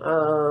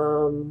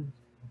 I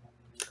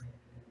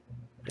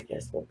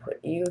guess we'll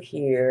put you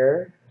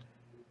here.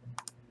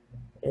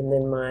 And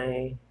then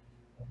my...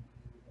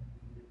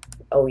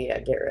 Oh, yeah,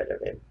 get rid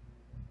of him.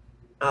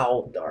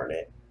 Oh, darn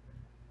it.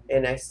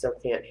 And I still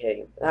can't hit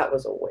him. That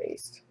was a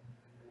waste.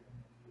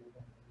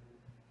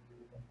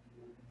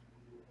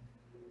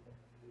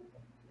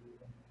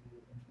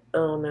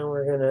 Oh, now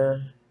we're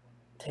gonna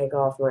take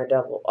off my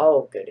double.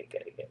 Oh, goody,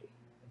 goody, goody.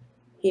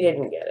 He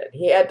didn't get it.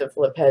 He had to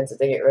flip heads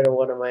to get rid of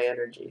one of my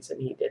energies,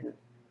 and he didn't.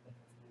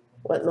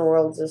 What in the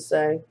world does this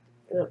say?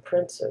 That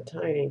print's so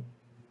tiny.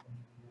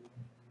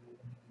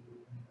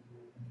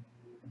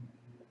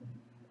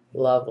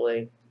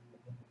 Lovely.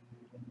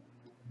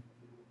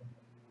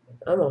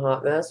 I'm a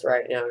hot mess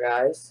right now,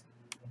 guys.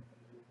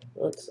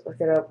 Let's look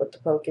it up with the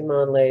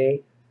Pokemon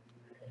lady.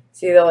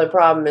 See, the only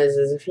problem is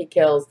if he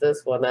kills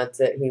this one, that's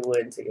it. He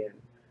wins again.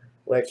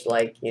 Which,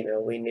 like, you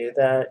know, we knew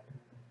that.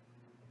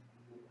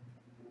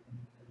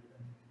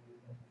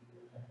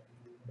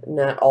 And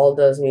that all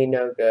does me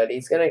no good.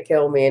 He's gonna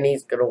kill me and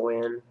he's gonna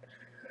win.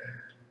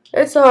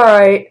 It's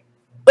alright.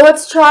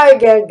 Let's try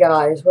again,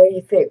 guys. What do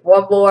you think?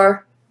 One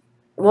more?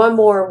 One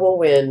more, we'll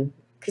win.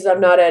 Because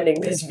I'm not ending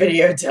this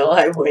video till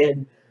I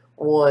win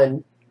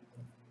one.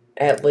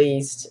 At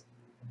least.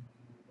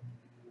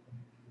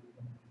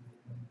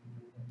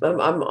 I'm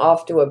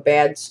off to a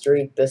bad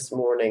streak this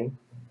morning.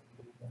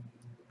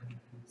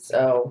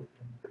 So,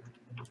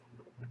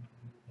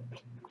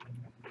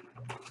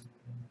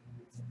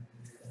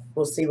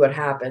 we'll see what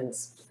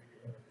happens.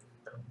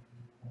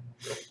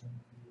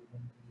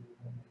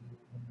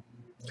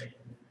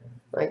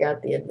 I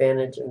got the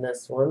advantage in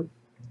this one.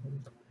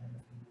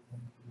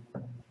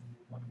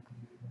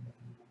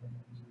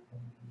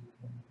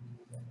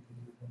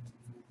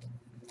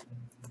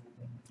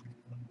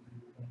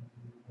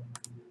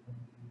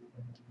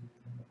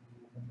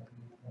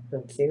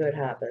 Let's see what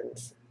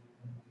happens.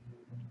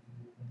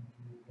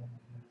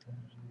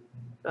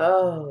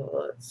 Oh,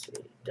 let's see.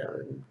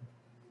 Done.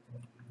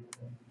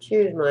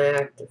 Choose my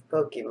active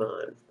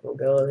Pokemon. We'll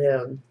go with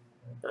him.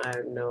 I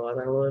have no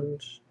other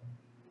ones.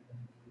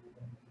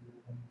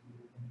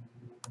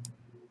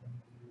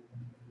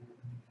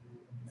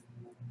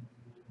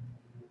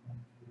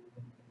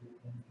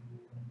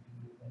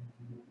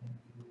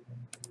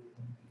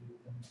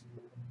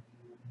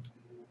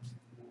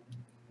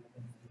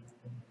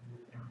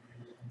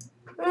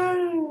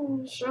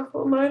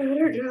 Shuffle my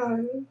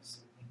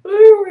energize.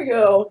 There we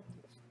go.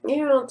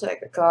 Yeah, I'll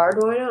take a card.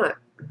 Why not?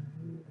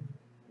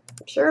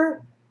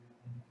 Sure.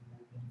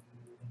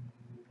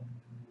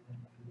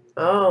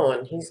 Oh,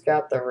 and he's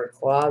got the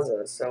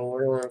Rayquaza, so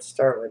we're going to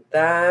start with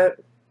that.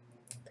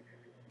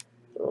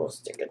 We'll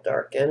stick a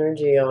Dark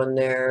Energy on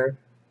there.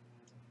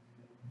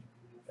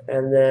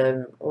 And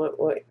then,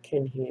 what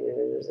can he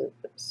do? Is it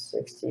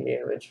 60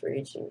 damage for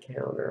each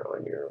encounter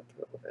on your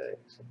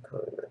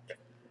opponent?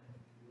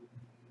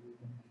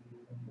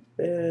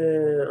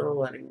 I'll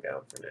let him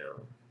go for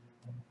now.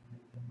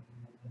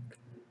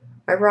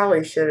 I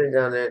probably should have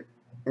done it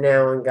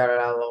now and got it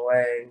out of the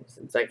way.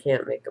 Since I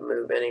can't make a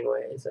move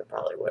anyways, it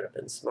probably would have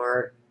been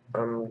smart,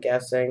 I'm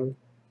guessing.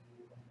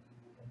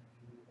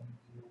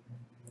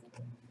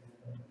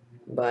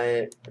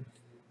 But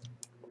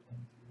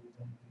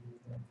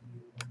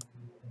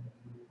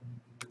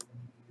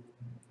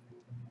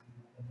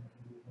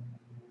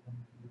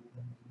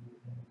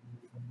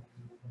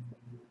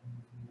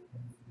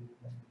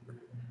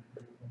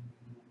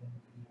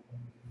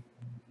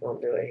I'll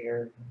do it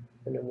here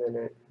in a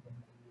minute.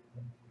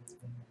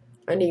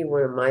 I need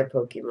one of my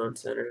Pokemon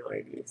Center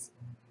ladies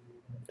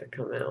to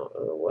come out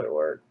of the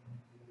woodwork.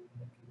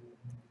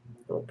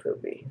 Oh,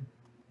 poopy.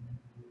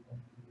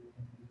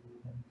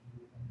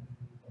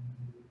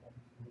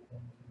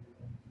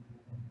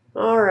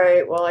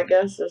 Alright, well, I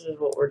guess this is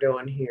what we're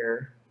doing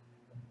here.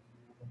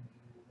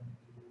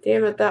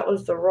 Damn it, that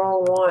was the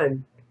wrong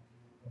one.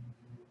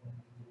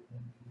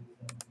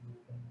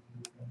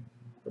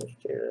 Let's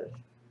do this.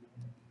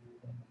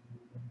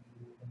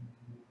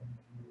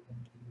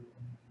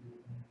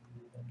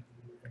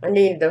 I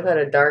need to put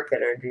a Dark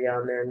Energy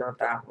on there, not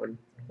that one.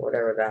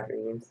 Whatever that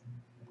means.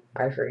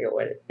 I forget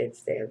what it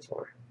stands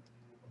for.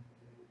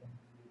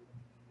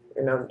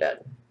 And I'm done.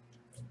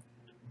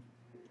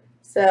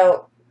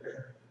 So,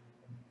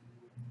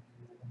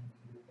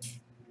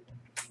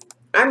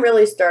 I'm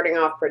really starting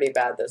off pretty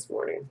bad this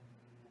morning.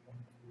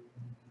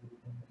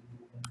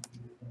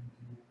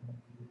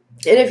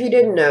 And if you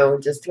didn't know,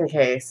 just in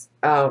case,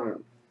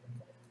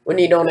 when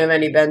you don't have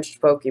any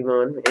benched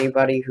Pokemon,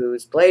 anybody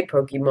who's played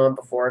Pokemon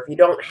before, if you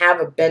don't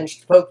have a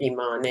benched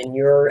Pokemon and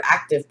your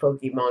active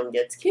Pokemon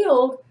gets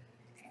killed,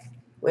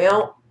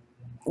 well,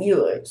 you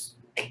lose.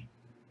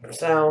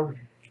 So,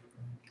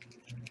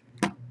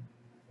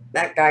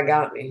 that guy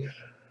got me.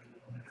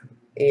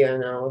 You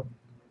know,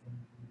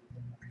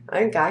 I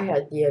think I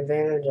had the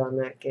advantage on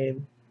that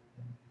game.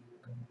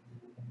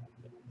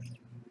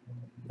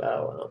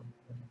 Oh, well.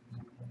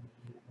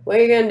 What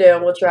are you going to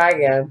do? We'll try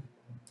again.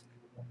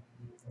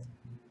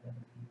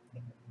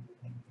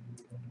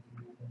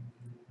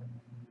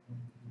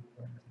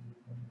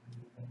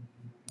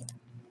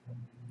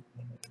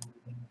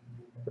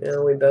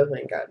 Well, we both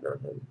ain't got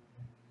nothing.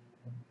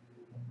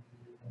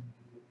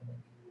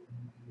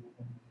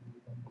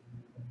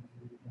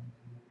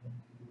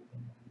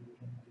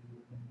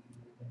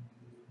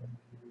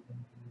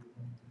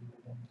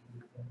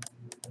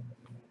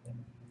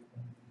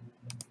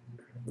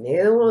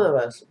 Neither one of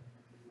us.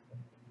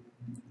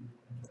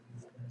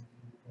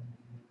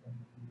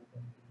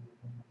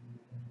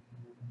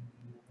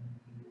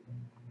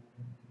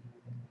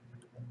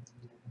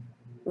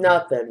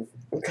 Nothing.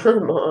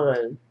 Come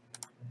on.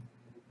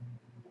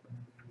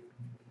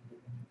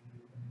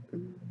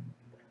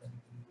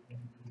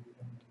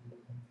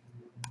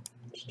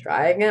 Let's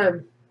try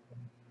again.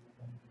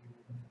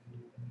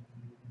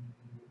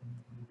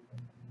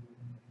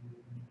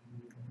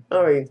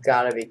 Oh, you've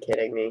got to be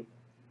kidding me.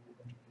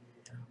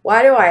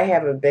 Why do I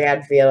have a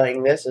bad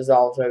feeling this is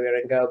also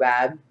going to go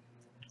bad?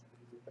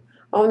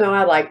 Oh, no,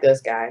 I like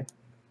this guy.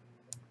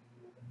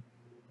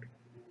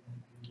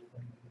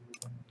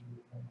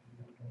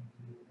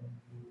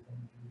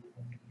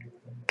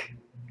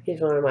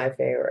 He's one of my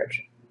favorites.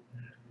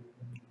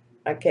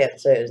 I can't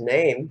say his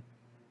name,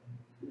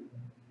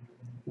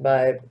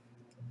 but,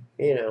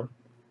 you know.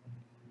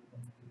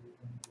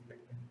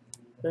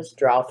 Let's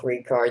draw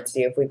 3 cards,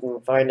 see if we can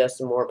find us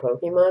some more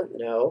Pokemon.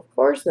 No, of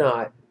course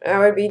not. That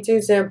would be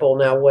too simple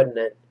now, wouldn't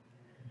it?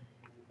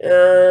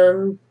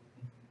 I'm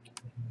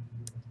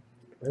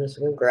just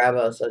going to grab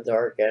us a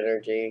Dark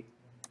Energy.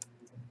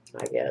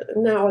 I guess.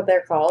 Isn't that what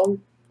they're called?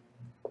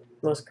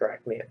 Must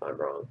correct me if I'm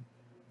wrong.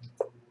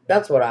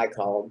 That's what I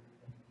call them.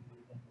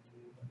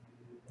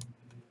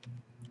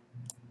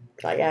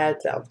 Like, yeah,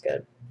 it sounds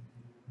good.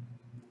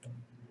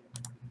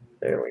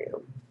 There we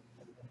go.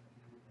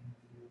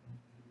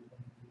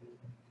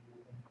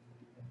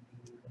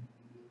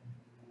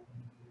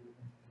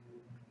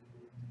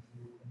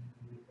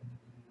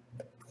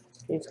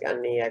 He's got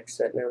an EX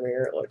sitting over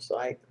here, it looks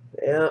like.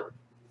 Yeah.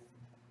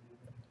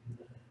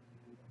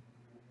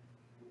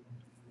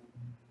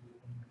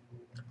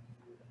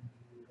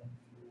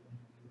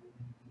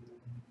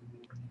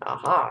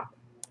 Aha.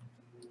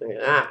 Look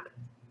at that.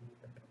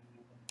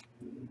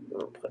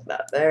 I'll put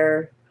that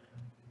there.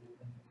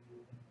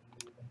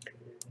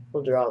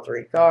 We'll draw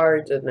 3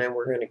 cards, and then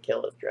we're going to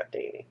kill this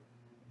Dratini.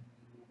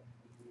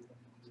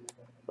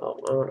 Oh,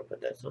 I want to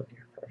put this on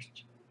here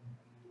first.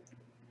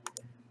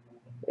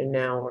 And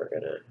now we're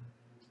going to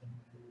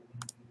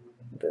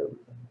boom.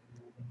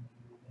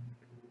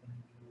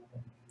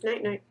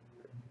 Night, night.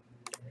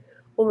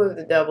 We'll move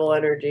the double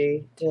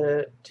energy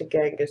to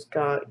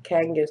Kangaskhan.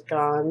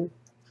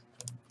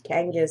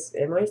 Kangas,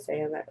 am I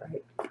saying that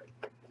right?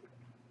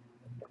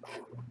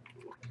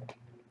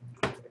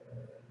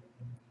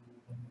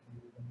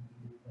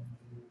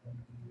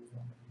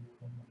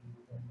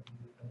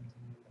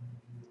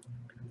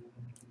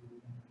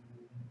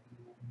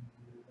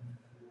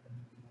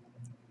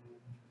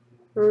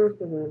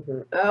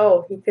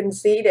 Oh, he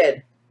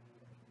conceded,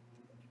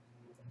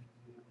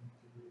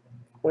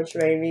 which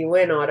made me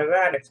win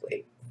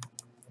automatically.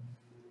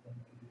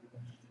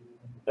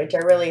 Which I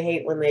really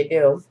hate when they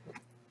do,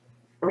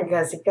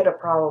 because he could have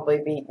probably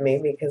beaten me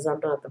because I'm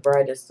not the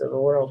brightest in the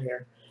world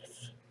here.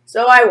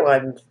 So I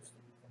won.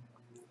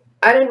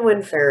 I didn't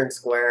win fair and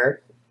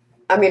square.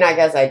 I mean, I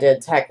guess I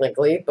did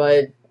technically,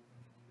 but,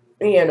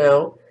 you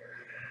know,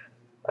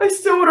 I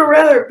still would have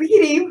rather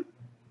beat him.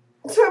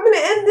 So I'm going to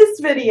end this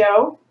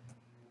video.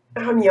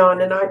 I'm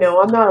yawning, I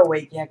know. I'm not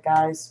awake yet,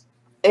 guys.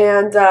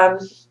 And I'm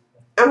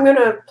going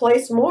to play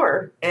some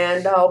more.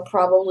 And I'll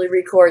probably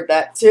record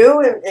that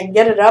too and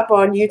get it up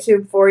on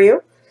YouTube for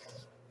you.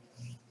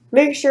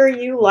 Make sure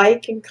you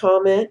like and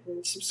comment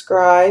and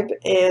subscribe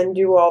and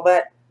do all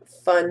that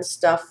fun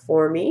stuff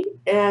for me.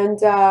 And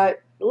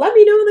let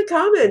me know in the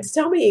comments.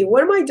 Tell me,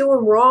 what am I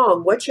doing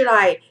wrong? What should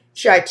I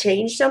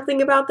change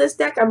something about this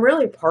deck? I'm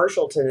really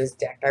partial to this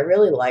deck. I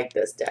really like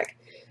this deck.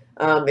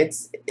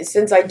 It's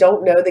since I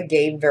don't know the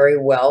game very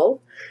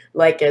well,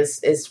 like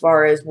as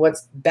far as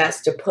what's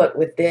best to put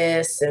with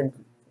this and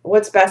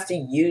what's best to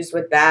use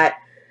with that,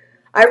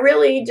 I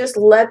really just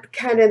let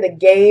kind of the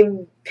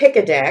game pick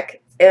a deck,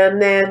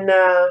 and then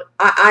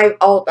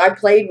I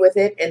played with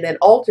it and then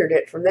altered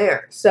it from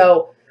there.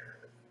 So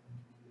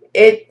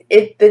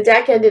the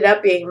deck ended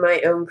up being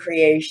my own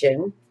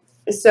creation.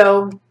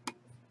 So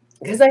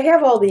because I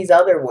have all these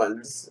other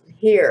ones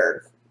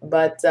here,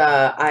 but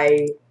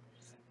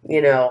you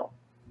know,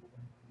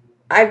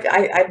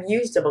 I've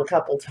used them a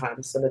couple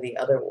times, some of the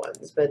other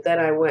ones, but then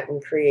I went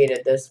and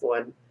created this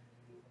one,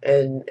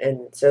 and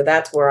so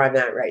that's where I'm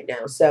at right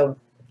now. So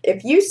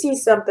if you see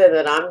something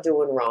that I'm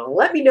doing wrong,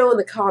 let me know in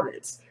the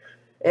comments,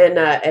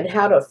 and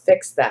how to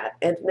fix that.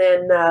 And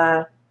then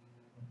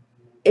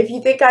if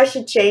you think I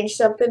should change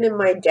something in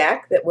my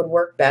deck that would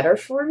work better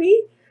for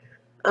me,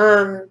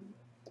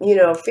 you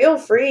know, feel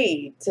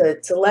free to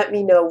let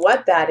me know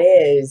what that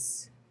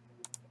is,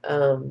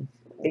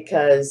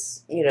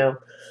 because, you know,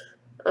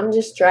 I'm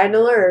just trying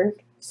to learn.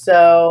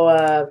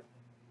 So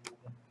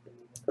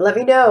let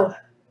me know,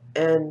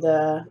 and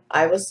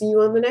I will see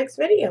you on the next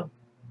video.